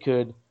that they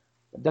could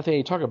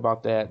definitely talk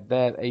about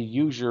that a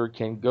user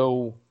can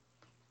go.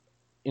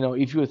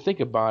 If you would think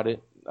about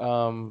it,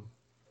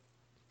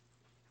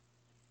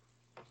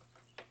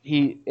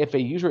 he if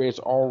a user is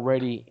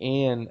already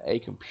in a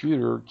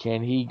computer,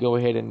 can he go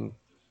ahead and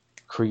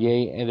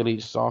create and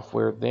delete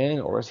software then,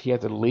 or does he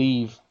have to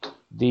leave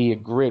the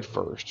grid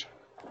first?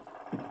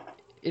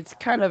 It's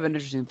kind of an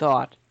interesting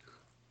thought.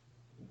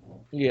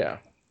 Yeah.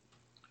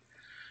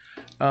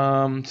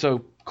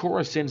 So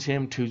Cora sends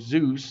him to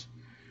Zeus,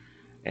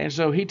 And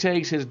so he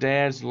takes his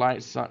dad's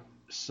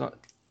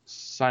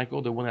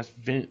cycle, the one that's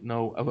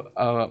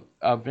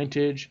a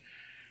vintage,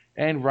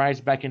 and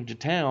rides back into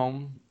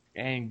town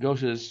and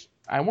goes to this,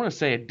 I want to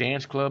say, a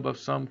dance club of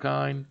some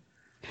kind.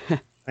 I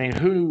mean,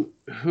 who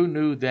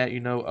knew that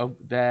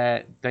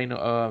that they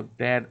know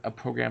that a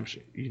program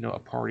a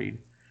party.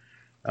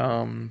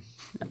 Um,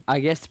 I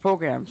guess the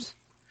programs.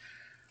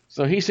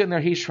 so he's sitting there,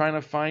 he's trying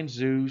to find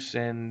Zeus,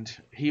 and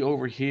he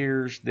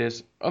overhears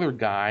this other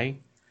guy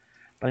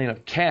by the name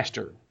of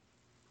Castor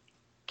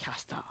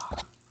Casta.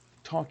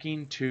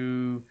 talking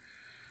to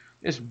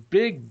this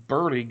big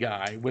burly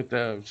guy with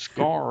a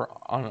scar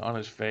on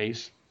his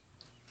face.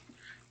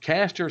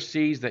 Castor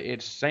sees that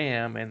it's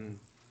Sam, and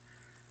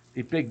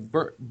the big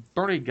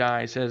burly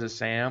guy says it's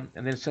Sam,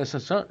 and then says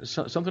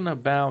something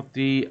about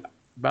the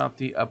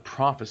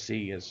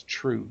prophecy is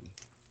true.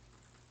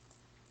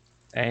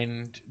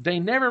 And they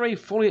never really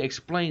fully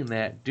explain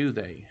that, do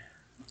they?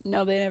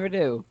 No, they never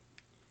do.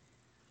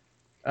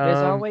 There's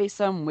Um, always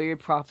some weird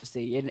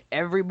prophecy in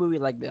every movie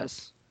like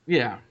this.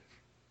 yeah.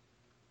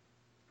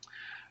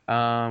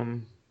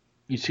 Um,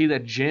 you see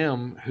that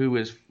Jim, who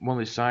is one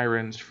of the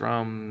sirens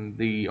from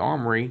the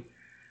armory,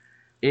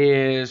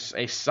 is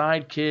a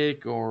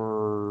sidekick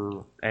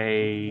or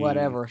a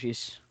Whatever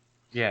she's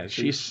yeah.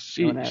 she's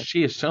known as.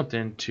 She is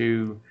something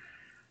to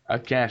a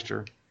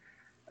Castor.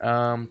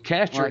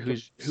 Castor, Like a who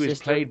is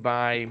sister, played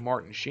by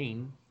Martin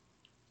Sheen.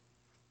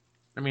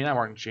 I mean, not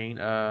Martin Sheen.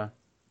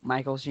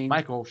 Michael Sheen,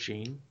 Michael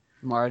Sheen.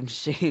 Martin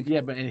Sheen.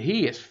 Yeah, but and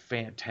he is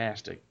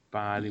fantastic,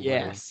 by the way.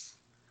 Yes.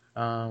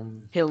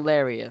 Um,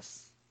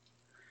 Hilarious.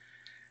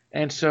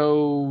 and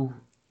so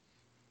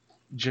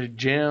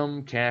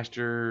Jim,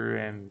 Castor,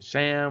 and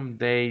Sam,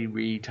 they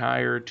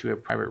retire to a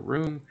private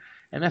room,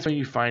 and that's when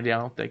you find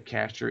out that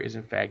Castor is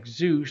in fact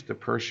Zeus, the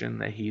person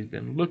that he's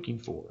been looking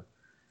for.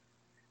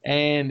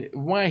 And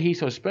why he's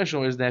so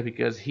special is that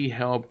because he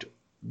helped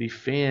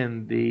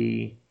defend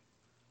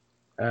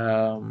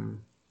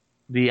um,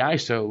 the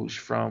ISOs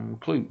from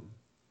Clue.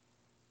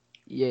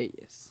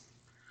 Yes.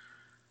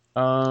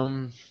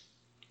 Um,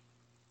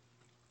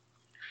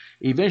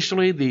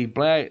 eventually, the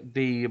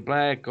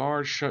black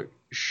guards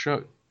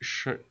show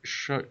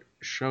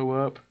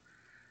up.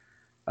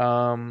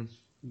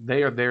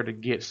 They are there to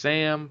get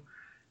Sam,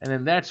 and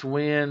then that's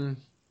when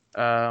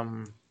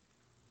um,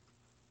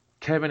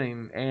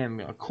 Kevin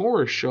and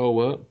Cora show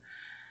up.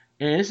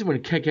 And this is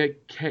when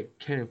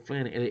Kevin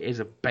Flynn is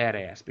a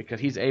badass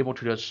because he's able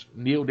to just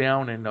kneel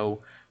down and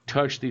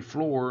touch the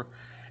floor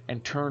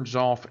and turns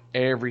off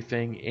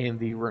everything in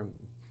the room.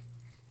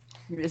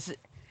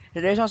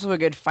 There's also a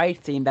good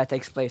fight scene that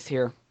takes place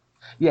here.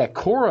 Yeah,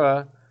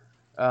 Cora.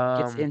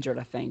 Gets Um, injured,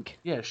 I think.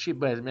 yeah,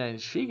 but man,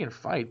 she can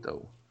fight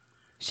though.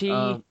 She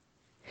Um,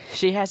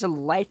 she has a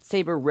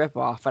lightsaber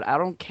ripoff, but I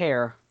don't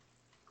care.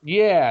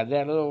 yeah,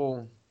 that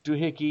little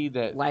doohickey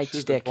that Light shoots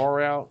the stick,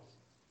 bar out.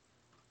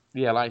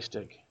 Yeah, light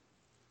stick.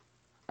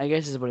 I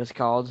guess is what it's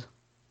called.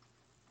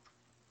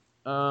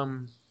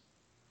 Um,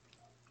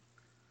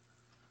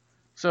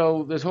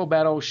 so this whole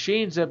battle,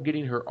 she ends up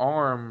getting her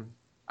arm.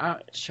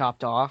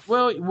 Chopped off.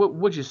 Well,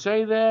 would you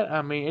say that?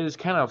 I mean, it just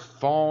kind of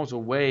falls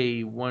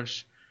away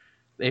once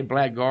a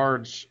black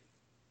guards,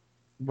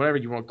 whatever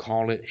you want to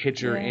call it,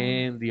 hits her Yeah.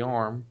 in the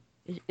arm.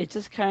 It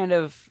just kind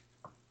of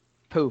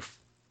poof.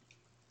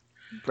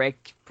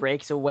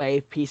 Breaks away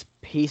piece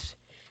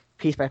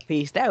by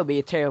piece. That would be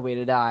a terrible way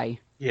to die.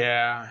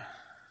 Yeah.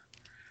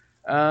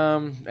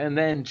 And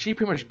then she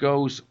pretty much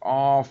goes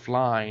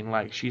offline,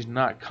 like she's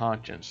not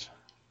conscious.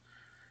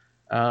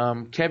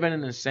 Kevin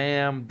and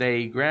Sam,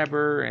 they grab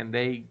her and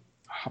they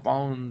hop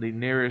on the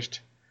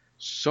nearest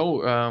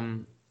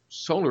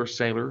solar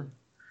sailor,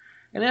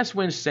 and that's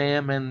when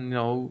Sam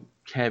and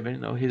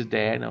Kevin, his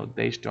dad,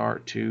 they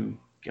start to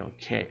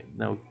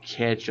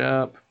catch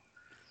up,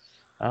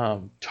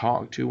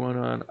 talk to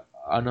one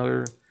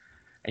another,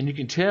 and you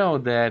can tell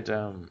that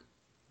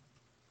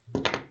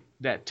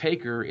that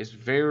Taker is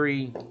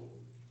very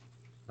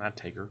not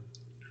Taker.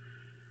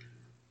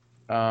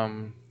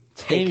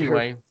 Take her.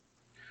 Anyway,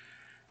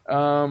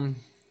 um,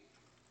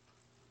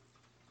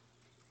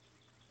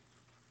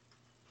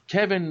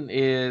 Kevin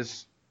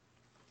is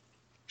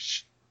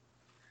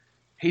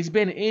he's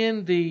been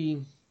in the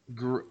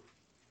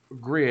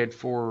grid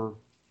for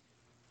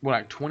what,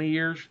 like 20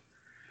 years,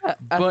 I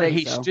but think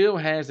he so. still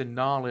has the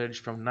knowledge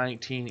from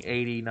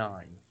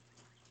 1989.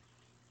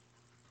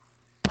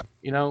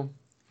 You know?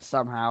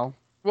 Somehow.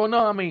 Well,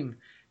 no, I mean,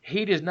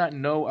 he does not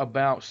know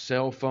about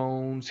cell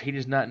phones. He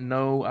does not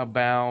know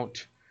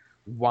about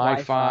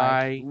Wi-Fi,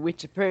 Wi-Fi.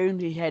 which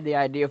apparently he had the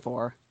idea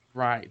for.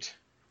 Right.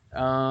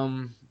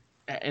 And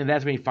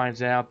that's when he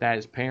finds out that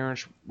his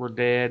parents were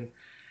dead.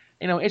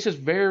 It's just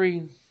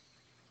very.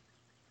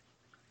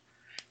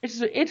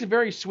 It's a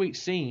very sweet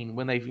scene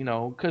when they,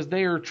 because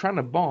they are trying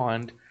to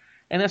bond,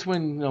 and that's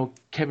when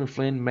Kevin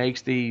Flynn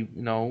makes the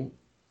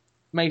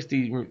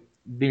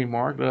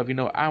remark of,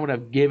 I would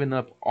have given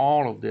up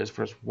all of this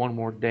for just one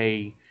more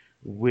day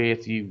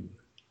with you.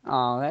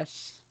 Oh,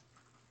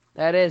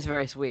 that is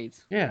very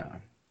sweet. Yeah.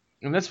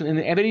 and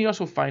then you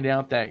also find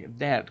out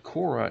that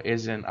Korra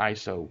is in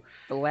ISO,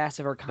 The last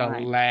of her the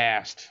kind.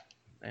 last,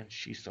 and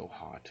she's so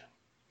hot.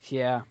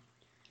 Yeah.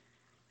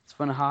 It's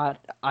one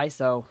hot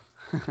ISO.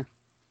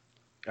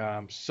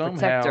 Protector.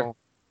 Somehow,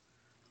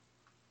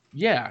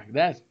 yeah,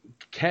 that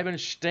Kevin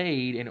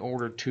stayed in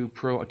order to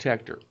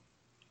protect her,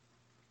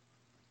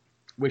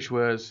 which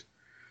was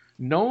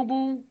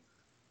noble,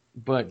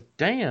 but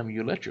damn,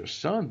 you let your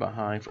son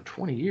behind for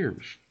 20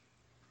 years.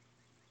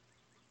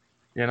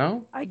 You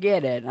know? I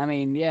get it. I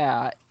mean,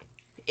 yeah,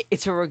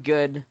 it's for a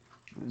good,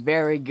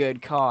 very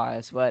good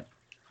cause, but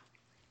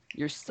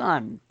your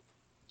son,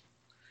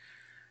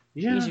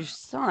 he's Yeah. your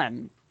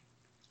son.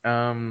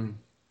 Um.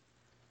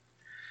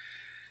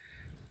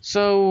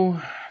 So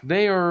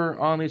they are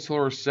on the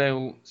solar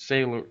sailor.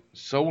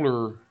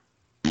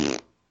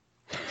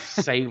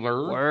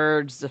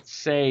 Words.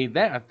 Say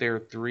that there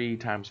 3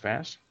 times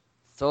fast.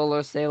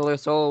 Solar sailor,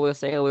 solar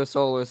sailor,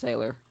 solar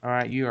sailor. All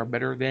right, you are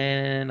better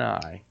than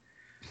I.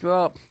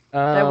 Well,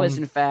 that Um.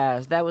 wasn't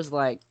fast. That was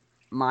like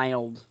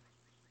mild,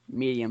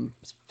 medium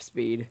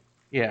speed.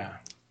 Yeah.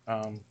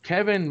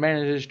 Kevin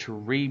manages to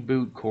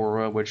reboot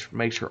Cora, which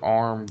makes her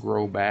arm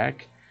grow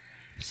back.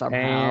 And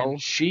Somehow.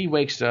 she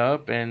wakes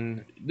up,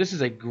 and this is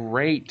a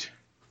great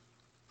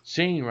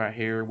scene right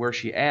here where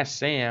she asks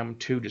Sam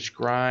to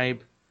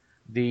describe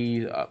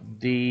the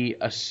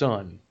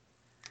sun,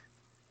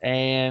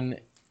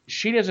 and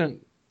she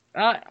doesn't.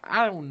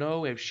 I don't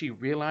know if she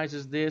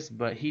realizes this,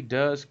 but he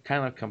does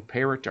kind of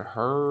compare it to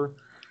her,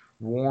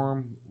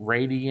 warm,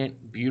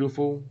 radiant,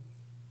 beautiful,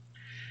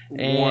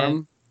 and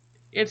Warm.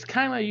 it's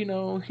kind of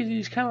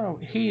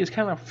he is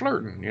kind of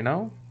flirting, you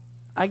know.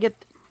 I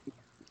get,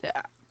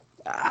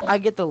 I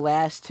get the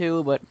last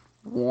two, but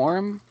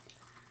warm.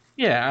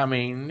 Yeah, I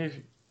mean, nice,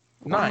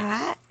 What?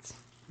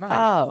 nice.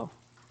 Oh,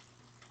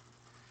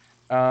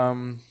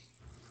 Um,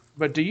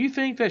 but do you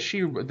think that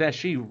she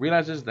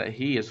realizes that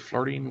he is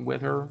flirting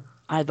with her?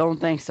 I don't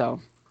think so.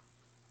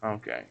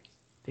 Okay.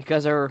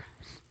 Because her,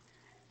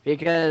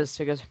 because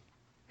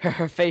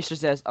her face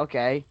just says,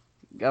 "Okay,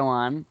 go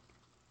on,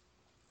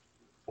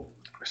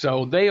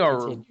 So they are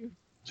continue."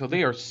 so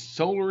they are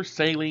solar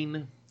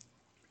sailing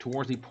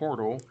towards the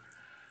portal,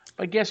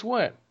 but guess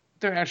what?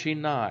 They're actually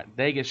not.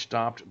 They get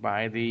stopped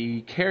by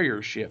the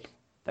carrier ship,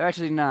 They're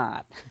actually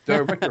not.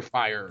 the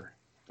rectifier.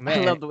 I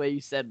Man, love the way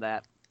you said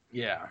that.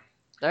 yeah.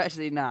 They're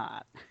actually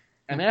not.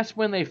 And that's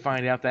when they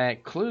find out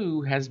that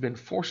Clue has been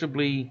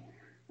forcibly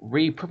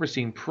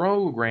repurposing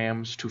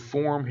programs to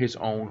form his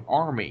own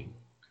army.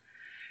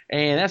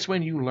 And that's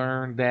when you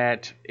learn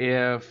that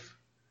if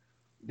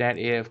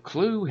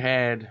Clue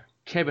had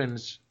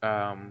Kevin's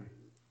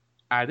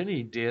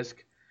identity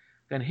disc,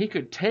 then he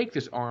could take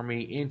this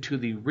army into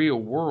the real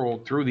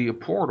world through the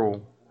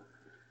portal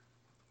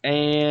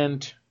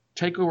and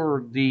take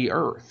over the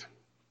Earth,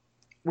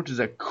 which is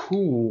a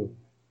cool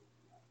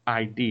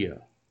idea.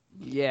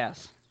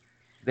 Yes,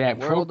 That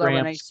world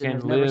programs domination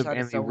has can never live sounded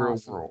in the so real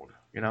awesome. world,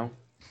 you know?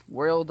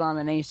 World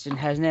domination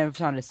has never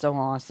sounded so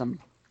awesome.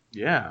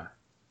 Yeah.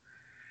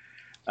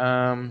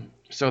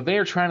 So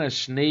they're trying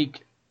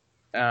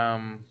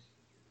um,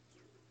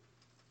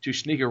 to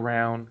sneak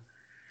around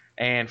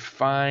and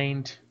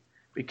find,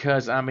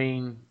 because I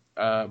mean,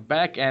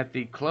 back at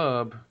the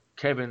club,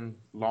 Kevin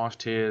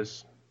lost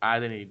his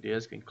identity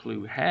disc, and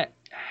Clue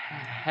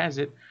has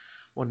it.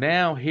 Well,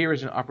 now here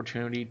is an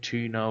opportunity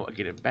to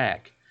get it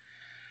back.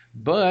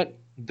 But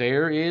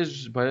there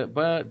is a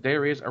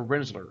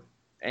Rinsler,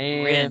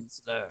 and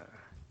Rinsler.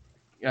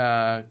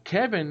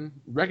 Kevin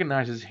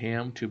recognizes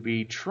him to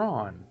be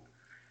Tron.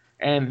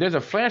 And there's a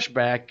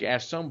flashback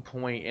at some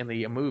point in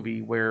the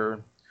movie where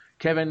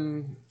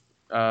Kevin,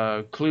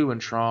 Clue,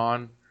 and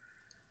Tron,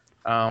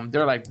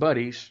 they're like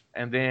buddies.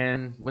 And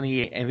then when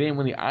the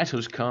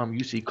ISOs come,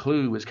 you see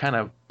Clue is kind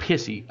of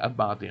pissy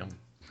about them,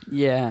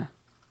 Yeah,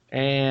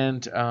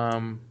 and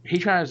he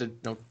tries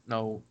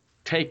to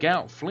take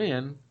out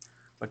Flynn,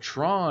 but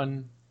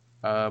Tron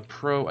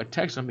pro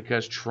attacks him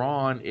because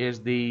Tron is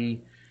the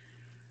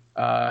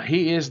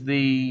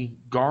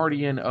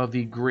guardian of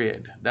the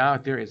grid. That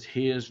out there is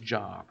his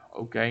job.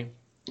 Okay.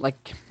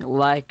 like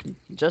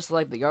just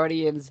like the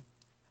Guardians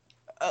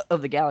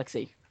of the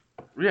Galaxy.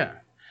 Yeah.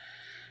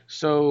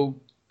 So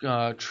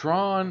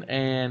Tron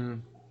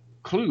and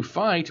Clue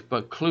fight,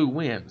 but Clue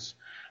wins.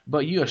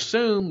 But you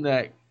assume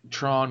that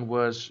Tron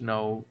was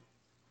de-arrest.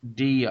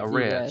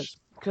 Derez.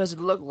 Because it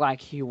looked like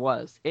he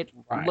was. It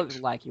looked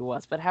Right. like he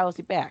was. But how is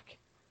he back?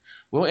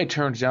 Well, it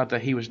turns out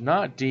that he was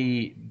not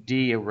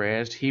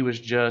de-arrest. He was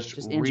just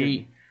Just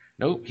injured.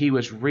 Nope. He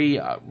was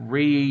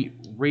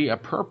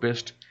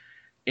repurposed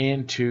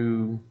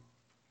into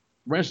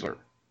Rinsler.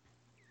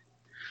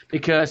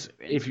 Because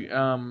if you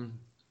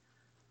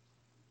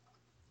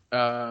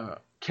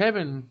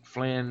Kevin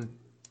Flynn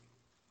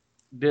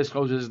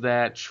discloses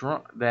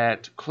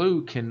that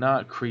Clue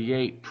cannot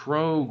create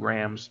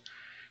programs.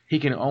 He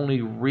can only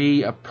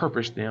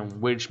repurpose them,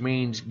 which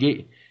means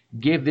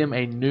give them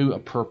a new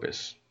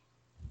purpose,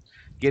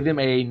 give them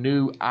a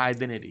new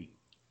identity.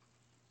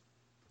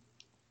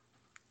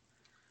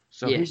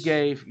 So he Yes.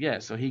 gave, yeah,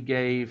 so he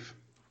gave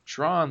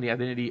Tron the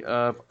identity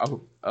of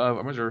a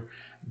messenger,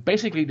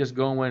 basically just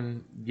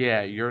going,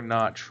 yeah, you're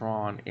not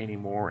Tron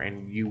anymore,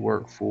 and you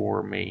work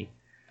for me.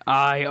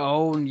 I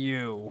own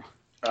you.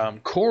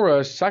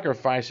 Korra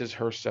sacrifices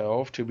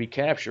herself to be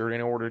captured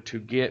in order to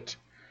get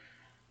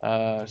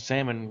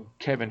Sam and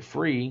Kevin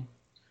free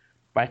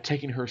by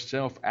taking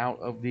herself out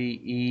of the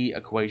E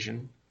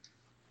equation.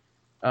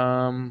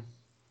 Um,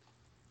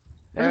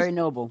 and this, Very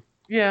noble.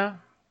 yeah.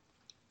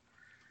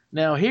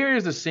 Now here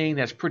is the scene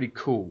that's pretty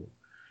cool.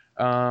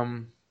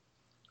 Um,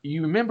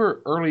 you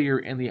remember earlier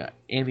in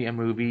the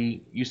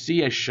movie, you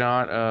see a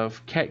shot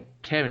of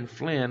Kevin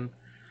Flynn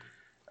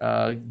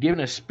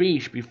giving a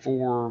speech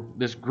before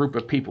this group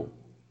of people,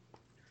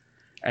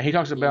 and he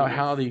talks about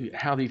Yes.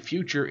 how the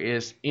future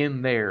is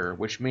in there,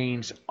 which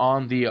means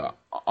on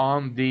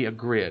the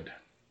grid.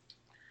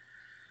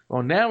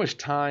 Well, now it's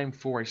time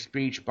for a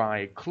speech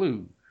by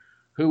Clue,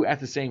 who at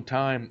the same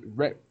time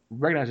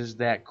recognizes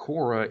that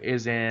Korra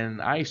is in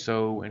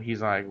ISO, and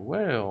he's like,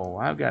 "Well,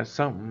 I've got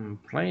something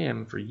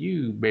planned for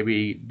you,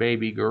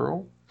 baby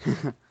girl."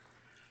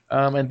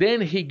 And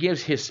then he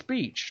gives his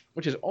speech,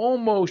 which is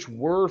almost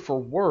word for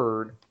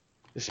word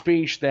the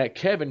speech that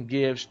Kevin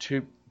gives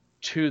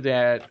to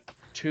that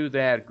to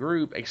that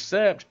group,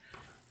 except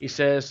he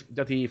says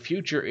that the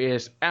future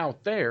is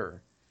out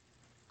there,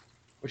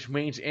 which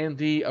means in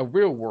the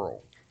real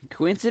world.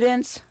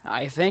 Coincidence?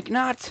 I think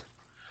not.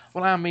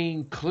 Well, I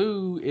mean,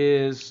 Clue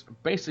is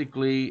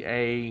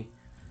basically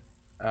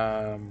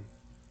um,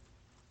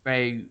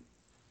 a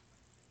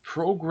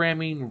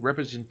programming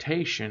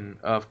representation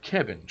of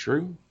Kevin.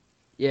 True.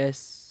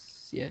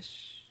 Yes. Yes.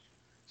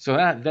 So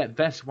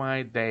that's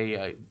why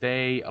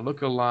they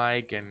look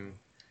alike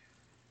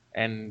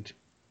and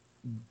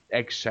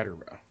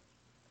etc.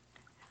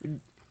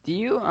 Do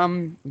you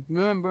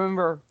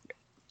remember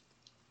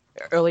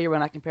earlier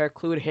when I compared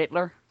Clue to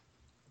Hitler?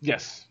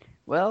 Yes.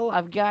 Well,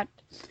 I've got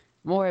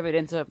more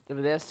evidence of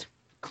this.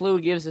 Clue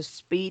gives a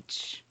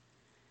speech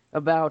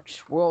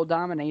about world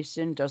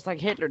domination, just like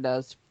Hitler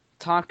does.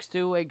 Talks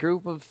to a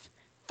group of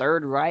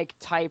Third Reich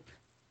type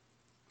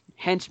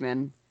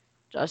henchmen,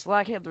 just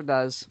like Hitler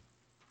does.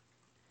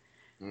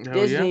 Oh yeah.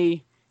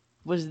 Disney,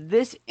 was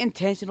this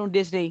intentional,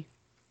 Disney?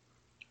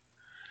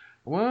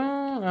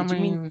 Well, I Did you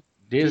mean mean,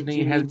 did Disney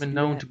you has mean to been do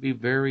known that? to be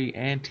very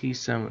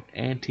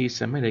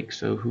anti-Semitic,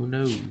 so who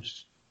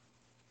knows?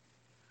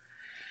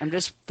 I'm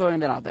just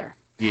throwing that out there.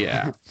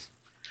 Yeah.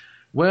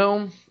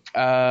 Well,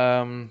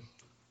 um,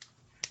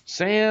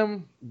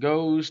 Sam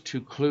goes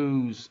to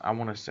Clue's, I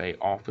want to say,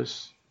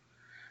 office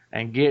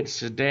and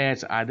gets his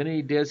dad's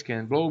identity disc,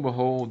 and lo and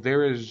behold,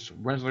 there is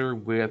Rensler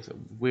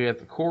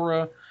with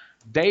Cora.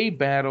 They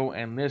battle,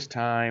 and this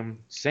time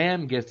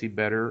Sam gets the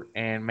better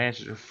and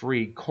manages to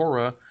free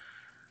Cora,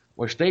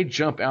 which they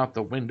jump out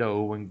the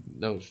window and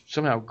those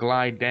somehow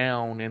glide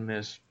down in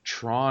this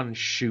Tron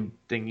chute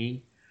thingy.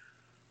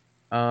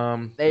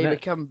 And They that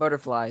become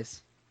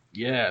butterflies.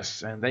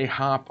 yes, and they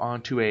hop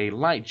onto a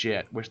light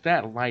jet, which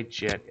that light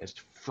jet is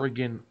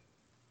friggin'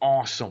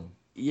 awesome.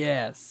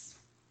 Yes.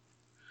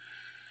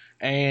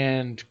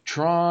 And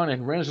Tron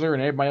and Rensler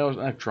and everybody else,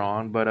 not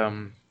Tron, but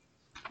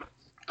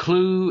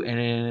Clue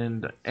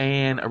and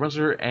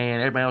Rensler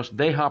and everybody else,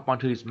 they hop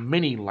onto these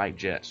mini light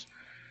jets.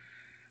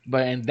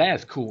 But and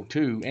that's cool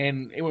too.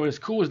 And what's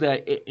cool is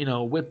that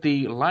with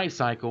the light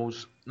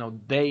cycles,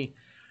 they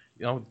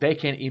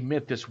can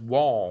emit this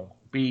wall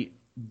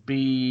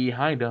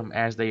behind them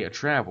as they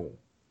travel.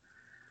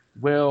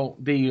 Well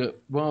the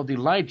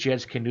light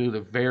jets can do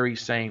the very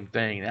same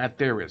thing. That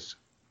there is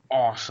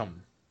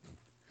awesome,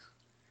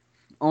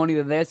 Only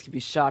the legs can be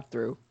shot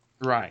through.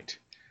 right?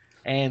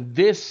 And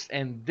this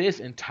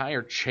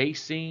entire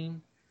chase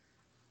scene,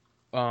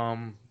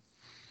 um,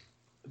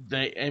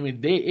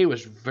 it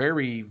was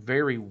very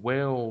very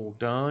well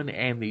done,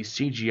 and the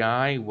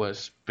CGI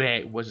was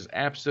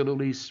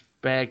absolutely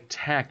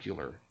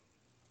spectacular.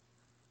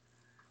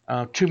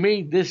 To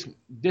me, this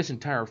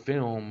entire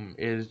film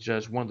is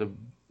just one of the.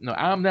 No,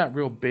 I'm not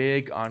real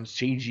big on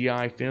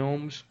CGI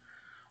films,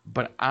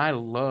 but I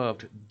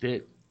loved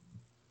that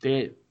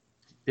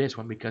this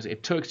one because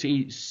it took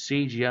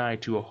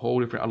CGI to a whole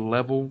different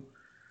level.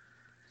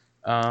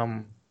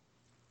 Um,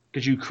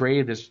 because you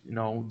created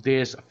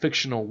this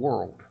fictional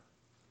world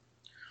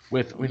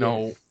with Yes.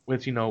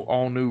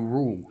 all new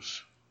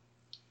rules.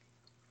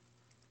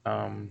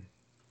 Um,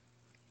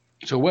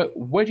 so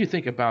what do you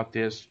think about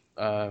this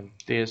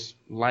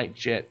light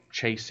jet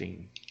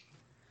chasing?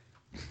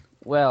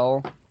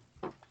 Well,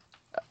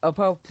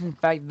 apart from the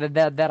fact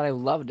that I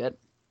loved it,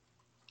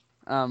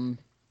 um,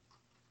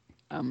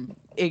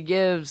 it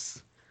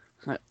gives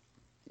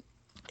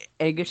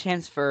a good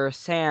chance for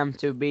Sam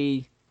to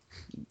be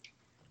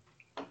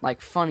like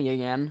funny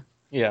again,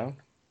 Yeah,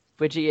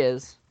 which he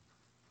is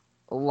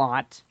a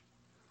lot.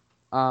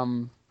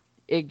 Um,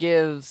 it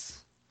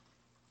gives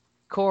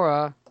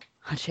Cora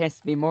a chance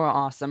to be more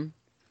awesome,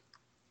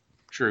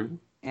 true.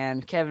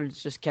 and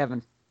Kevin's just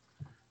Kevin.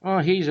 Oh,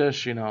 he's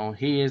just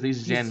he is the He's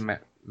Zen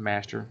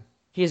master.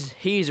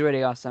 he's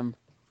really awesome.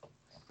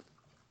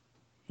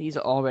 He's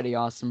already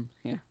awesome.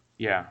 Yeah.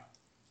 Yeah.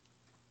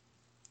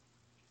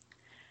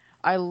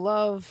 I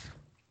love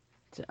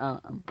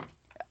um,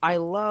 I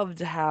loved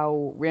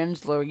how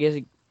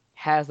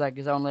has like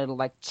his own little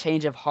like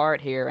change of heart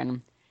here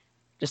and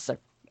just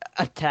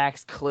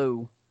attacks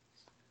Clue.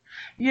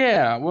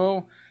 Yeah,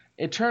 well,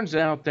 it turns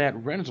out that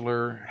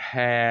Rensler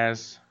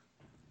has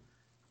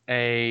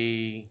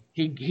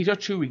he's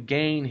got to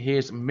regain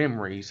his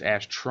memories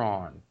as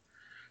Tron.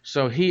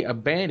 So he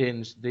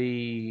abandons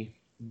the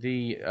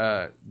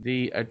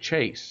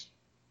chase,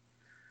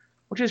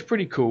 which is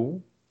pretty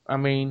cool. I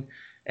mean,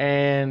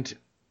 and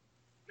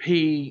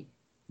he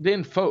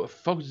then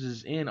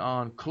focuses in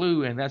on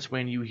Clue, and that's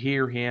when you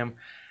hear him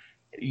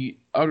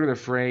utter the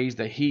phrase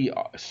that he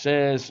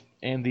says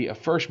in the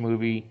first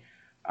movie,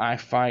 "I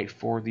fight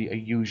for the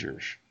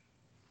users."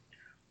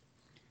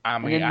 I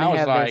And mean, then they I was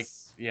have like,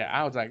 this yeah,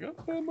 I was like,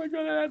 oh my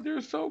god,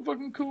 they're so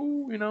fucking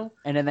cool, you know?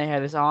 and then they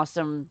have this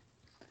awesome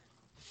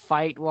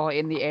fight while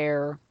in the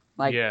air,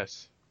 like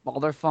Yes. while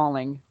they're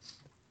falling.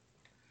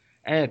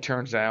 And it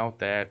turns out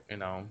that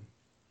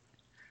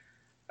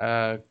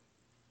uh,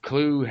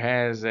 Clue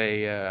has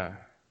a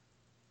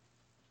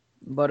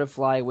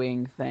Butterfly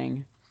wing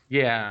thing.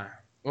 yeah.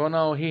 Well,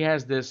 no, he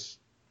has this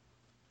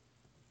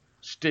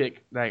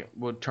stick that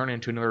will turn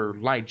into another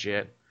light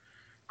jet. Oh,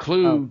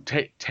 Clue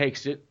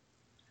takes it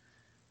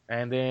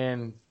and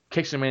then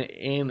kicks him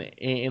in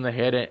the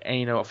head,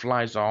 and it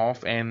flies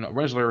off. And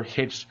Rensler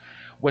hits.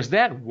 Was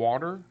that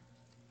water?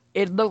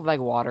 it looked like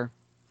water.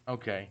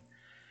 Okay,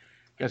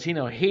 because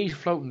he's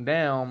floating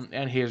down,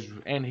 and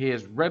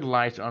his red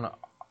lights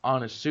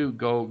on his suit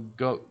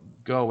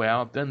go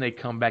out. Then they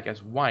come back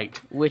as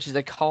white, Which is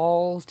a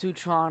call to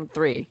Tron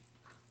 3.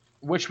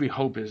 which we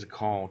hope is a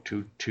call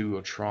to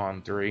a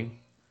Tron 3.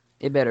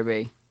 It better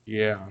be.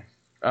 Yeah.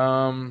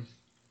 Um.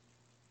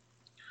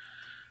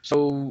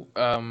 So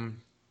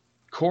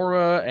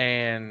Cora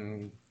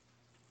and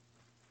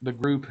the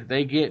group,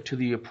 they get to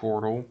the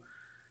portal,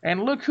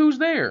 and look who's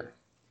there.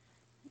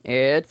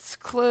 It's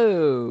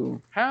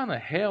Clue. How in the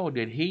hell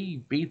did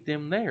he beat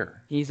them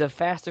there? He's a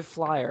faster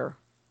flyer.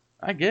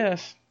 I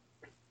guess.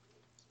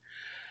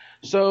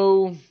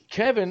 So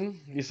Kevin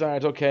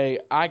decides, okay,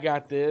 I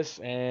got this,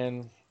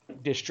 and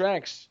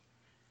distracts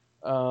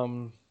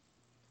um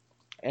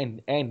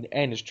and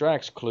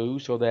distracts Clue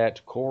so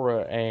that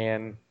Cora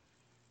and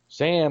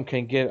Sam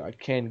can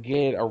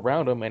get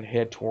around him and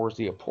head towards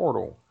the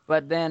portal.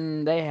 But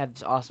then they have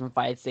this awesome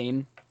fight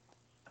scene.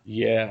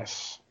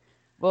 Yes.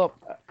 Well,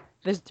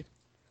 there's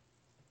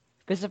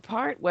there's a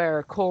part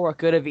where Cora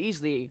could have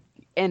easily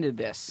ended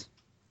this.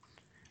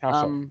 How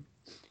so?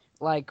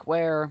 Like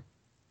where,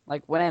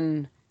 like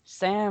when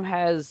Sam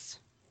has,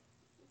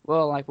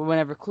 well, like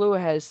whenever Clue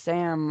has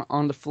Sam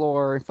on the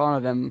floor in front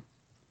of him,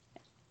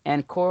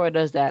 and Cora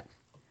does that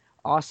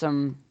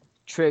awesome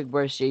trick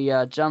where she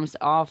jumps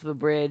off the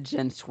bridge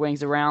and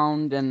swings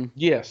around, and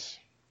Yes.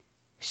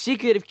 she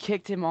could have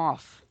kicked him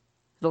off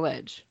the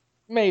ledge,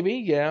 Maybe,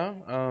 yeah.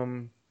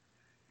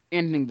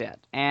 ending that,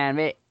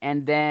 and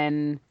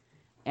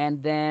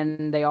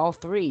then they all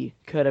three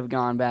could have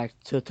gone back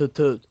to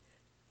the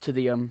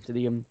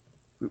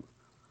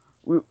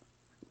r-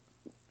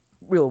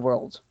 real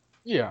world.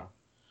 Yeah.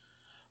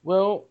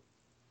 Well,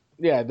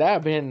 yeah, that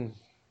have been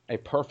a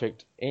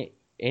perfect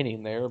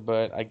ending there,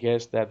 but I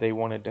guess that they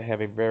wanted to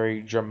have a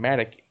very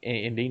dramatic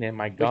ending, and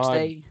my Which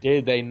God,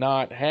 did they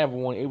not have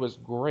one? It was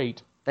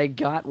great. they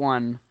got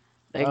one.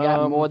 They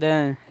got more Um,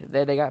 than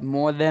they got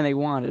more than they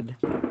wanted.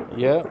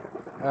 yeah.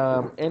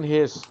 In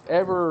his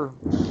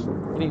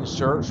ever-ending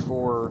search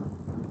for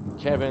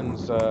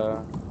Kevin's,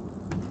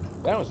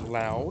 that was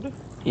loud,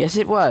 Yes,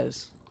 it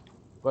was.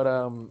 but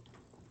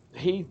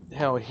he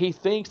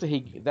thinks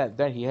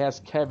that he has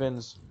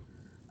Kevin's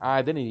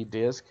identity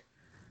disc,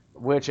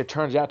 which it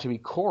turns out to be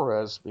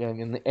Cora's,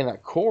 and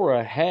that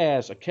Cora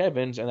has a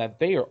Kevin's, and that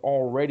they are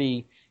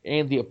already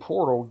in the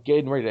portal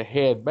getting ready to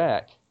head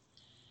back.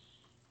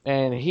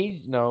 And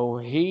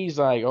he's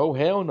like, oh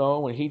hell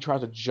no, and he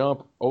tries to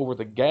jump over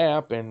the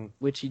gap, and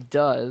Which he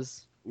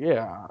does.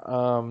 yeah,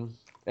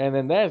 and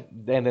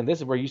then this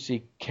is where you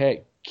see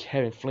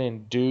Kevin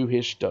Flynn do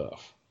his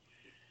stuff.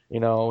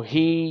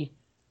 He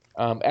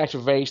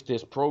activates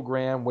this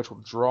program which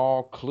will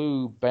draw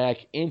Clue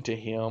back into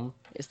him,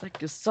 It's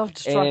like a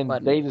self-destruct and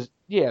button, they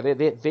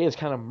just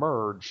kind of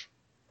merge.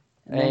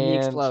 and then he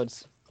And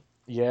explodes.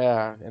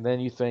 yeah, and then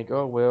you think,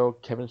 oh well,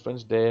 Kevin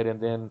Flynn's dead, and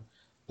then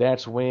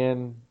that's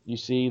when you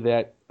see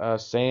that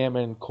Sam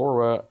and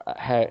Cora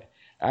had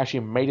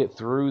actually made it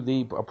through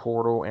the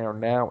portal and are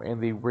now in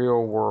the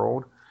real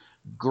world.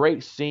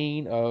 Great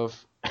scene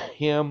of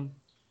him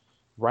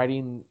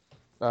riding,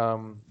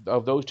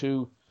 of those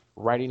two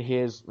riding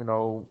his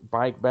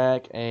bike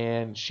back,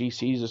 and she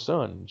sees the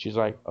sun. She's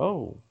like,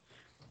 oh,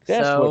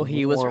 that's So what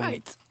he was warm.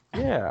 right.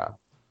 Yeah.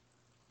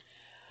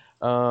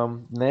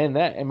 And then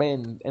that and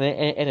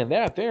then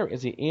that there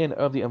is the end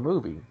of the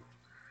movie.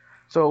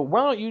 So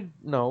why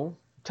don't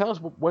tell us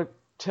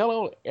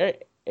tell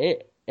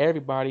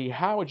everybody,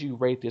 how would you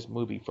rate this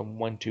movie from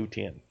 1 to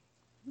 10?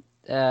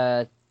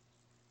 Uh,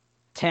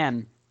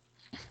 10.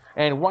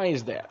 And why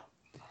is that?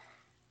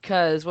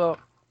 Because, well,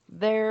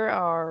 there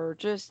are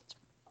just.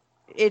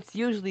 It's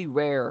usually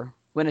rare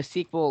when a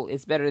sequel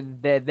is better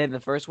than the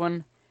first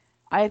one.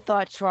 I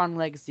thought Tron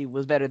Legacy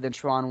was better than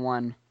Tron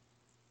 1.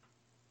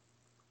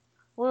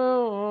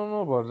 Well, I don't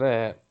know about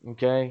that.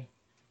 Okay.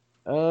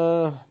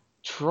 Uh,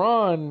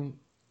 Tron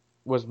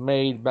was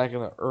made back in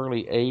the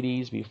early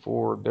 80s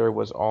before there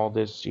was all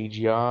this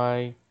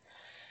CGI.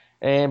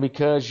 And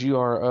because you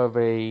are of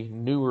a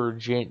newer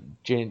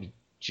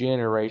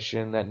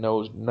generation that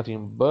knows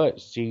nothing but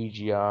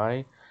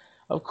CGI,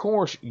 of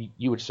course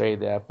you would say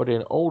that. But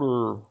an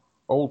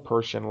old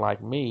person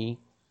like me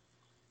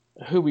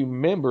who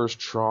remembers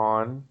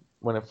Tron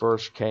when it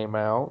first came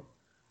out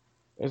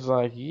is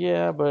like,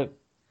 yeah, but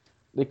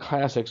the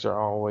classics are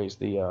always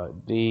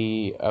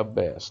the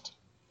best.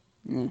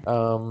 Mm.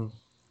 Um,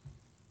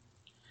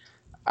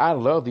 I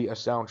love the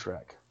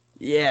soundtrack.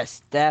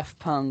 Yes, Daft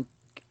Punk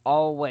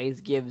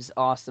always gives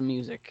awesome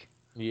music.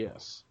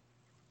 Yes.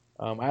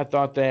 I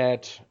thought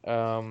that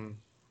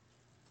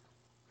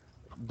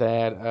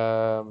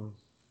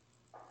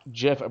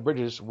Jeff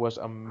Bridges was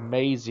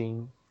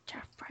amazing.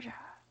 Jeff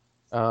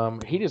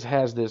Bridges. He just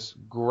has this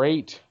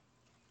great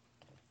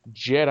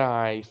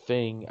Jedi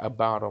thing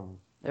about him.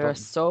 There are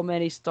so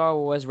many Star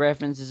Wars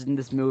references in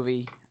this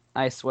movie,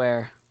 I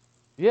swear.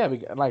 Yeah,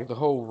 like the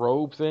whole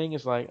robe thing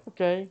is like,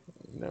 okay,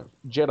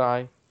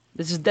 Jedi.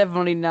 This is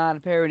definitely not a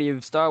parody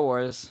of Star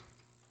Wars.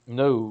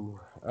 No.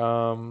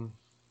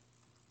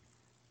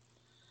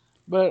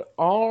 But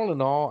all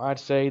in all, I'd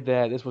say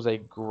that this was a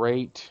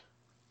great,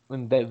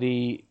 and that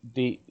the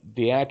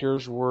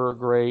actors were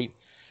great.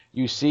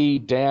 You see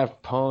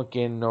Daft Punk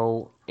in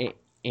a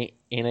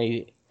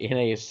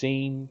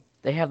scene.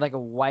 They have like a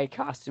white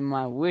costume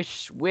on,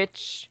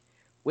 which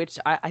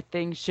I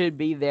think should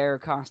be their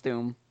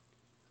costume.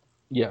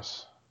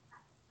 Yes.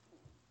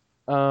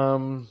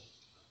 Um.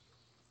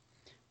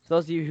 For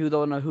those of you who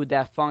don't know who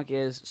Daft Punk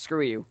is,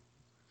 screw you.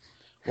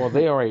 Well,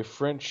 they are a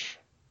French.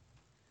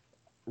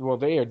 Well,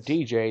 they are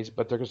DJs,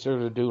 but they're considered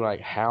to do like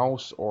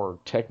house or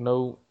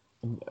techno,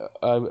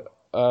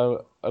 uh,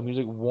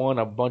 music. Won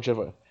a bunch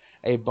of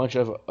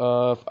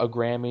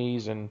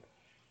Grammys and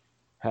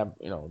have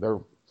they're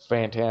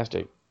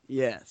fantastic.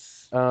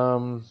 Yes.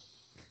 Um,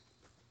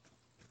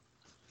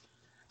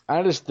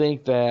 I just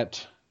think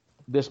that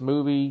this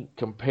movie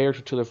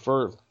compared to the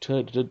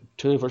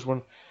first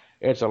one,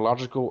 it's a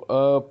logical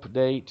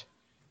update.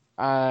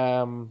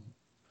 Um,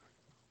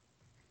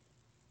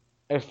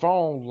 it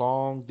followed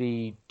along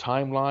the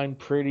timeline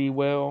pretty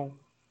well.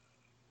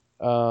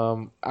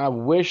 I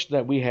wish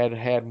that we had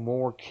had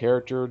more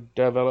character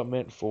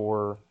development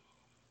for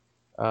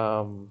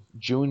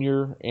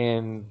Junior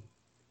and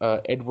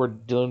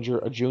Edward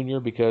Dillinger Jr.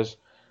 because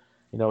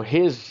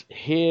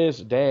his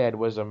dad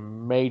was a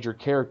major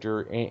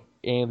character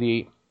in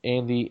the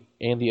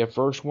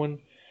first one,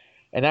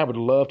 and I would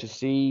love to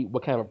see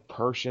what kind of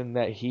person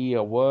that he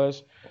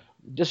was.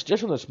 Just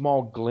from the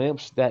small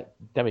glimpse that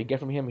we get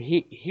from him,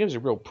 he was a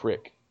real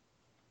prick.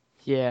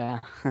 Yeah.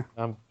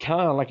 Kind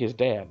of like his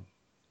dad.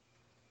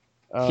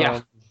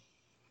 Yeah.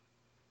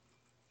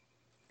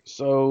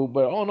 Um,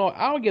 but oh no,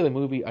 I would give the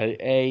movie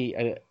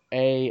a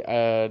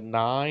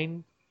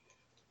 9.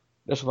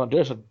 Just on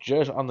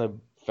the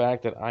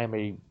fact that I am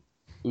an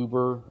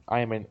Uber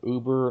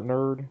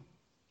nerd.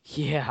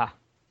 Yeah.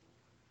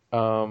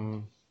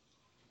 Um,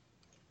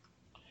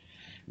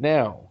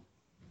 Now,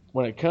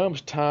 when it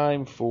comes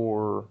time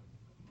for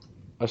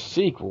a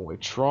sequel, a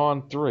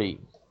Tron 3,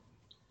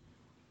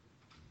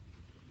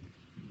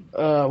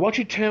 why don't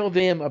you tell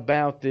them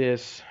about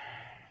this?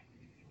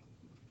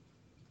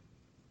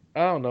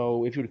 I don't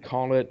know if you would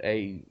call it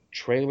a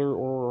trailer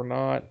or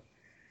not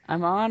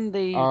I'm on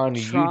the on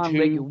Tron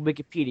YouTube.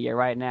 Wikipedia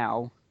right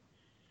now,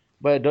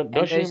 But don't and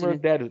you there's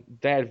remember an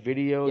that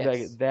video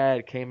yes.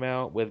 that came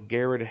out with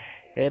Garrett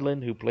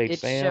Hedlund who played It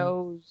Sam?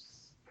 shows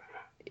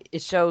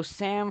it shows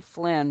Sam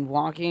Flynn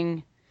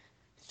walking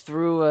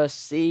through a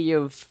sea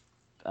of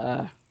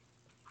uh,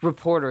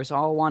 reporters,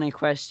 all wanting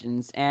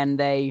questions, and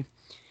they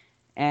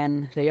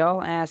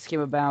all ask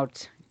him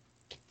about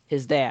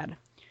his dad. Right.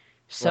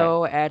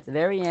 So at the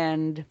very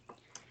end,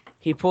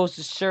 he pulls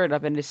his shirt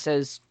up and it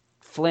says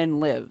Flynn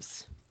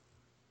lives.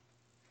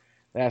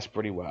 That's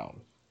pretty wild.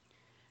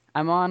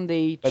 I'm on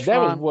the But that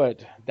was Tron.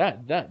 what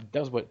that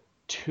was what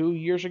 2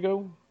 years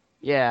ago.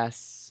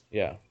 Yes.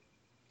 Yeah.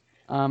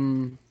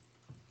 Um.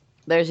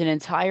 There's an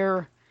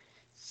entire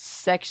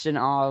section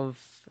of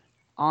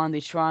on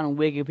the Tron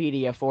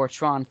Wikipedia for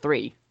Tron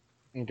 3,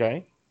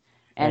 Okay.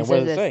 and it And what says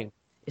does it this. say?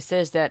 It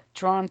says that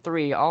Tron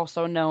 3,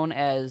 also known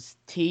as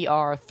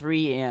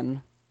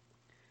TR3N,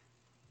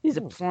 is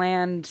a Hmm.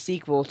 planned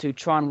sequel to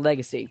Tron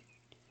Legacy.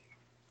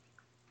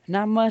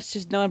 Not much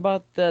is known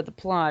about the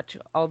plot,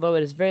 although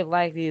it is very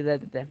likely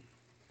that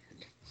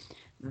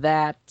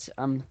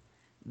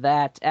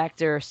that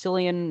actor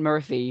Cillian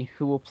Murphy,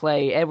 who will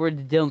play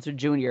Edward Dillinger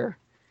Jr.,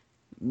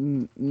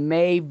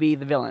 may be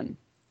the villain.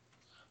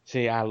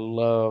 See, I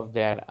love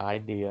that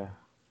idea.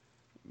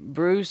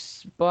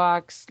 Bruce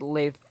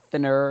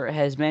Boxleitner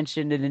has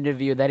mentioned in an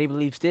interview that he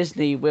believes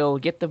Disney will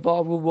get the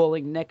ball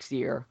rolling next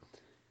year,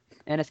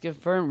 and has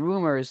confirmed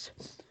rumors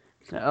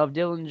of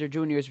Dillinger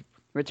Jr.'s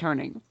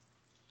returning.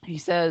 He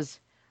says,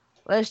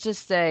 let's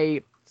just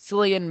say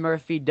Cillian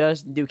Murphy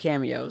does do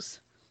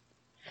cameos.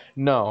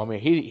 No, I mean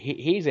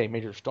he's a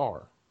major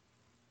star.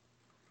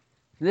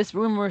 This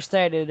rumor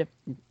started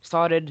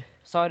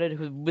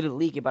with a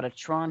leak about a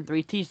Tron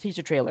 3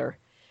 teaser trailer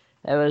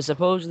that was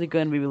supposedly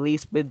going to be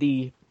released with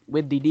the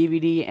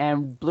DVD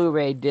and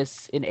Blu-ray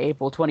discs in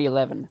April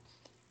 2011.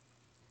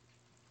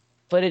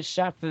 Footage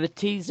shot for the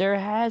teaser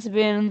has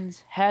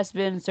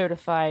been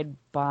certified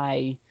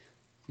by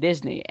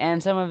Disney,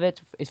 and some of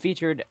it is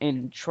featured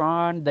in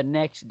Tron: The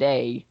Next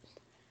Day,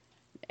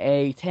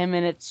 a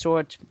 10-minute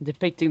short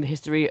depicting the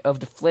history of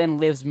the Flynn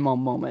Lives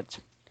moment,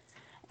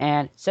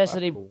 and That's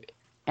essentially cool.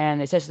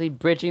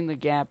 bridging the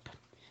gap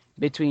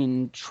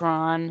between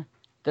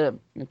the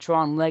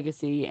Tron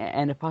Legacy,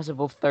 and a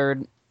possible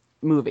third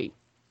movie,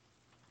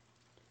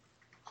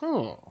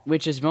 Huh.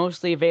 which is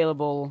mostly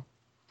available.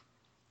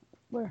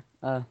 Where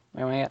am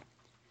I at?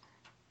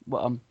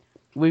 Well,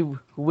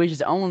 which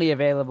is only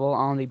available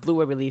on the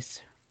Blu-ray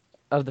release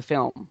of the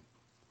film.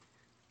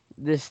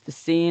 The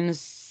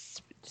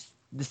scenes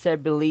the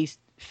said release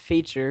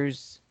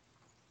features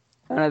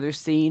another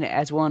scene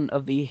as one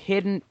of the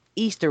hidden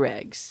Easter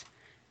eggs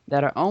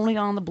that are only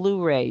on the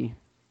Blu-ray,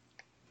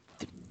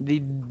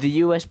 the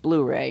U.S.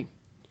 Blu-ray.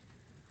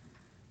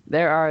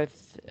 There are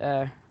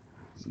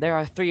there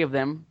are three of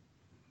them,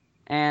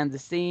 and the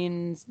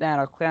scenes that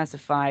are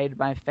classified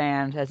by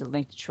fans as a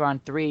link to Tron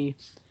 3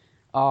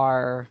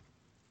 are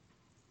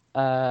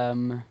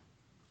um,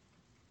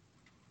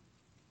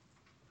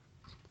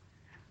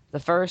 the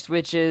first,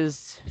 which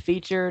is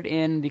featured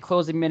in the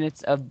closing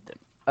minutes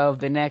of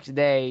the next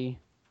day,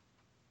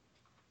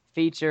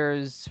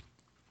 features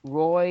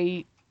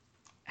Roy,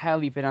 how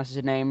do you pronounce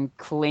his name?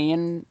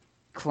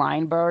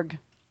 Kleinberg,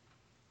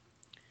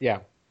 Yeah.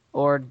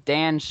 or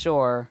Dan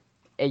Shore,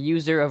 a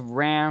user of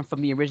RAM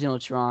from the original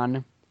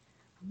Tron,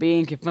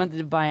 being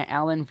confronted by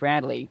Alan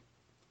Bradley.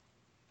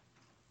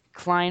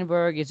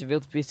 Kleinberg is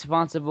revealed to be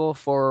responsible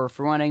for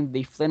running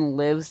the Flynn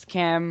Lives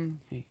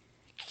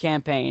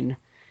campaign.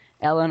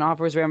 Alan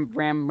offers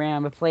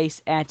Ram a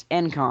place at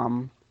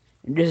Encom,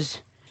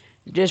 just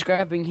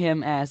describing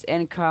him as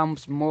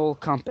Encom's moral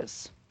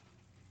compass.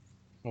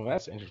 Well,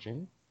 that's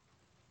interesting.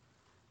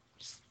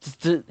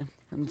 The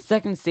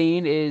second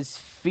scene is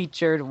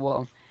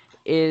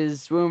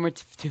rumored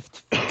to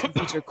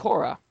feature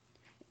Cora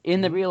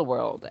in the Hmm. real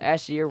world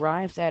as she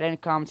arrives at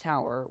Encom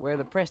Tower, where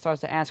the press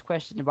starts to ask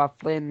questions about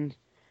Flynn.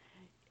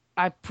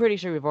 I'm pretty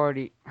sure we've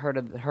already heard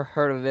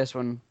of this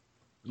one.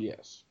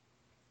 Yes.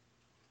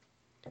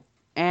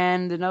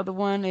 And another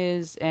one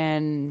is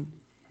an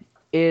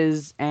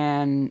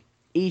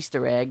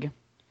Easter egg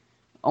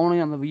only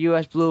on the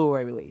U.S.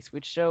 Blu-ray release,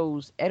 which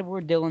shows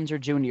Edward Dillinger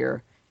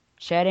Jr.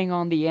 chatting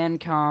on the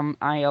Encom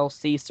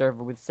ILC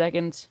server with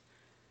Second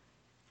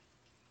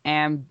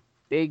and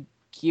Big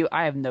Q.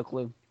 I have no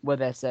clue what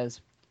that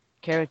says.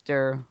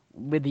 Character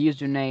with the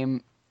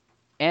username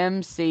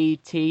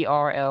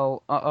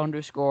MCTRL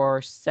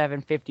underscore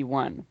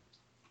 751.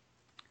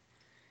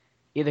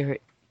 Either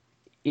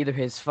either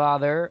his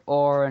father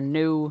or a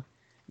new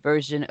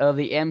version of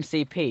the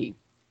MCP,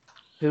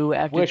 who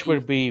after Which the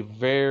would be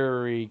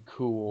very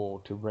cool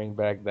to bring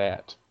back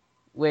that.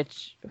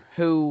 which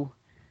who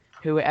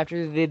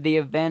after the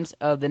events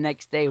of the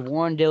next day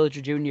warned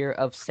Dillinger Jr.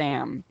 of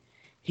Sam.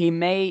 He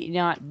may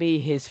not be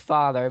his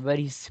father, but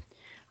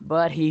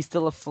he's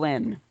still a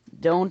Flynn.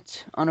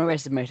 Don't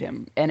underestimate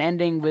him. And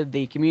ending with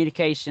the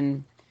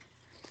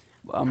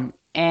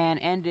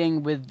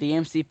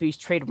MCP's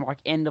trademark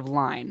end of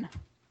line.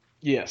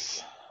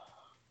 Yes.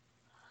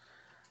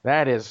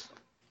 That is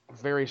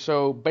very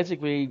so.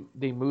 Basically,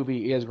 the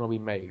movie is going to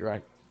be made,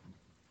 right?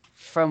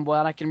 From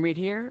what I can read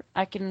here,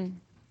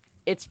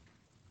 it's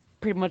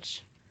pretty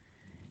much,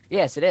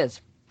 yes, it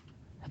is.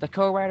 The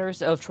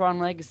co-writers of Tron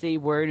Legacy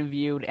were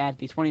interviewed at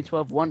the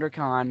 2012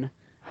 WonderCon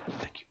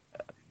Thank you.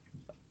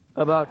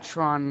 about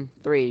Tron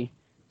 3.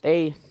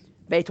 They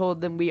they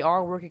told them we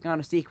are working on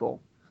a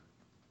sequel.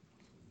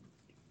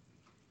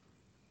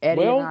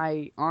 Eddie and Well,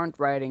 I aren't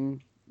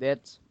writing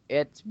it.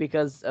 It's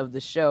because of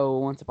the show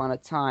Once Upon a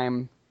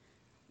Time.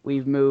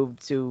 We've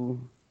moved to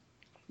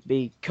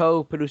be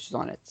co-producers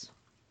on it.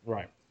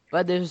 right.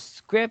 But the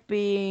script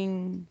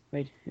being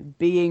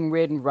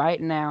written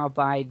right now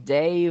by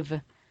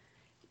Dave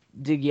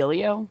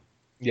DiGilio.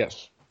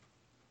 Yes.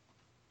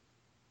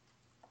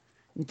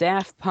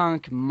 Daft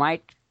Punk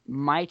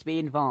might be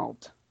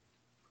involved.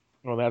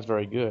 Well, that's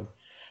very good.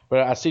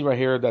 But I see right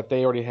here that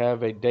they already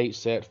have a date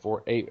set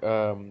for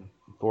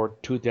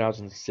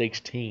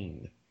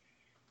 2016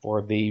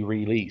 for the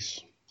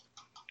release.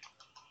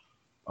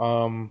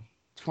 Um,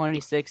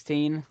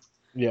 2016.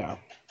 yeah.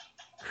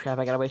 Crap,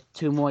 I gotta wait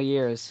 2 more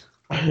years.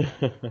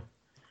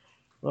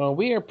 Well,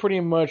 we are pretty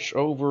much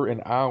over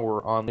an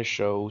hour on this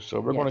show, so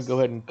we're going to go Yes.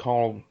 ahead and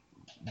call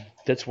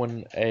this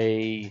one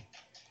a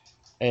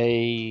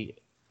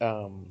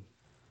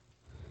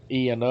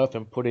enough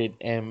and put it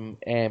in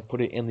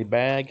the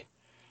bag.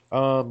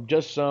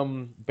 Just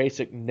some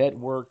basic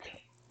network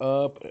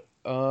up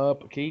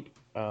upkeep.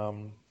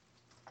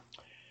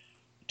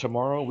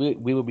 Tomorrow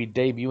we will be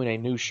debuting a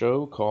new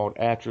show called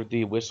After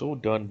the Whistle,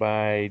 done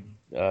by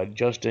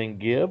Justin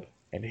Gibb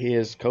and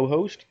his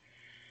co-host.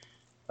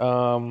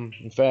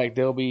 In fact,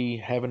 they'll be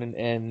having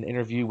an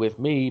interview with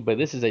me, but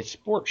this is a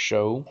sports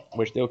show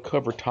which they'll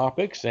cover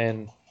topics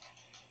and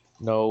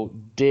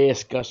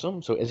discuss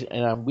them.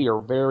 We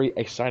are very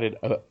excited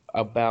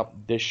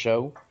about this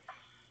show.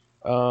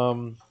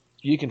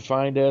 You can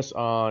find us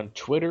on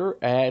Twitter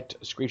at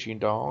Screeching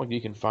Dog.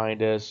 You can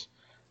find us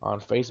on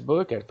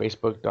Facebook at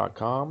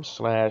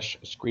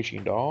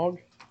facebook.com/Screeching Dog.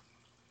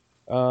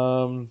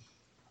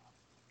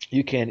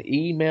 You can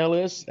email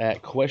us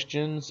at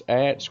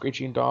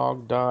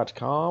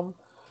questions@screechingdog.com.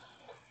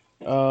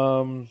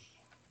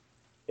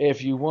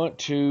 If you want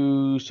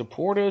to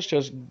support us,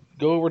 just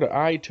go over to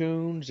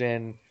iTunes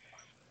and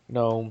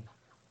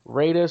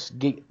rate us,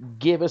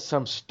 give us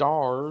some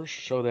stars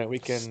so that we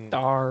can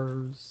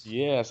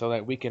so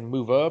that we can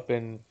move up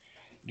and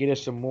get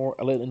us some more.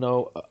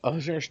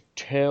 Listeners,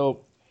 tell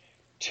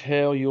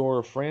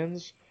your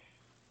friends.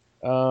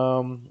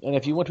 And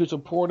if you want to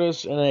support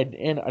us in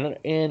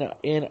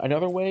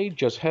another way,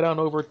 just head on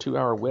over to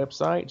our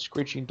website,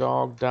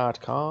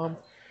 screechingdog.com.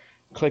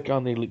 Click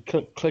on the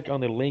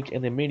link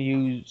in the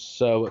menu,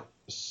 so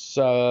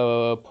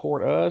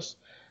support us.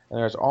 And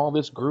there's all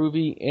this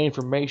groovy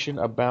information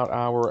about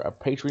our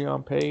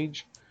Patreon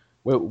page,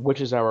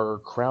 which is our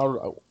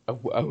crowd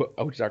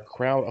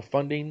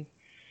funding,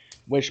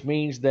 which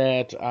means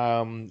that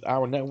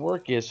our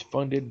network is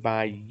funded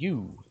by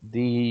you,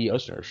 the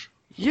listeners.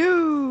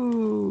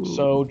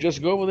 So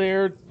just go over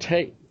there,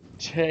 take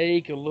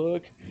a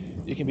look.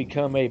 You can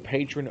become a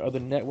patron of the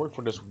network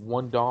for just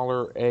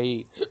 $1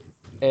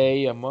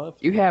 a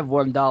month. You have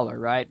 $1,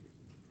 right?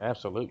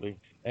 Absolutely.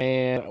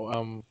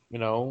 And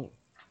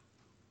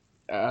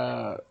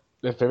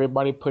if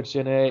everybody puts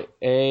in a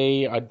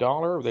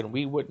dollar, then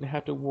we wouldn't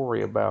have to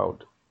worry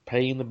about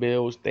paying the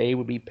bills. They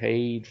would be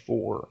paid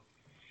for.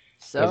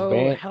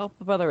 So help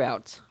a brother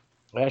out.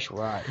 That's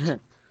right.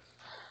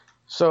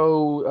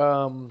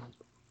 So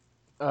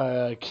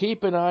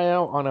keep an eye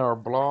out on our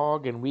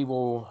blog, and we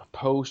will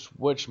post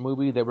which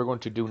movie that we're going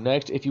to do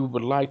next. If you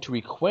would like to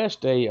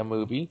request a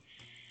movie,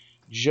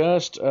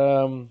 just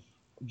send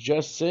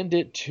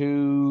it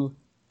to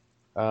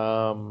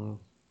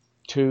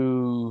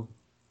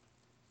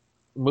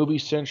Movie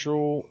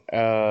Central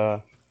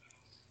at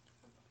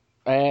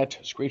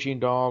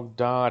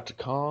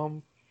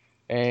screechingdog.com,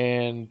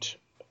 and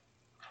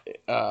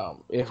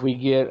if we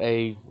get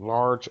a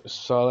large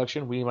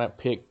selection, we might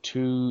pick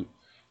two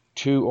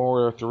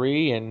or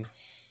three and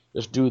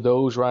just do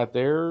those right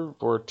there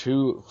for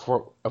 2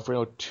 or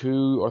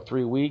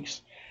 3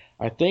 weeks.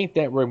 I think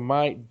that we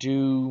might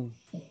do.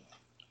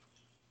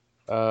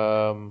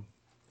 I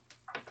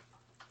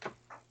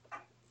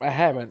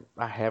haven't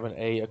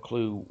a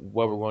clue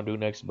what we're going to do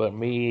next, but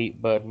me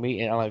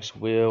and Alex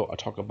will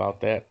talk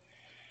about that.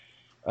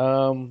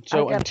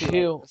 So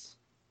until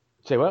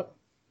say what?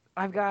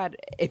 I've got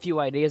a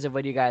few ideas of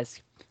what you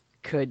guys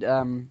could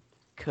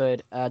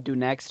do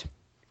next.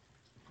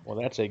 Well,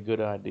 that's a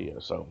good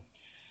idea. So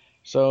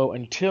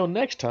until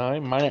next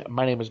time,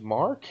 my name is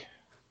Mark.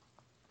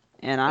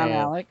 And I'm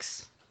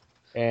Alex.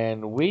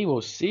 And we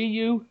will see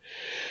you.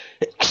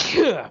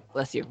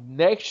 Bless you.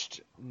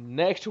 Next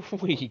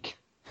week.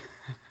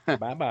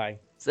 Bye bye.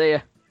 See ya.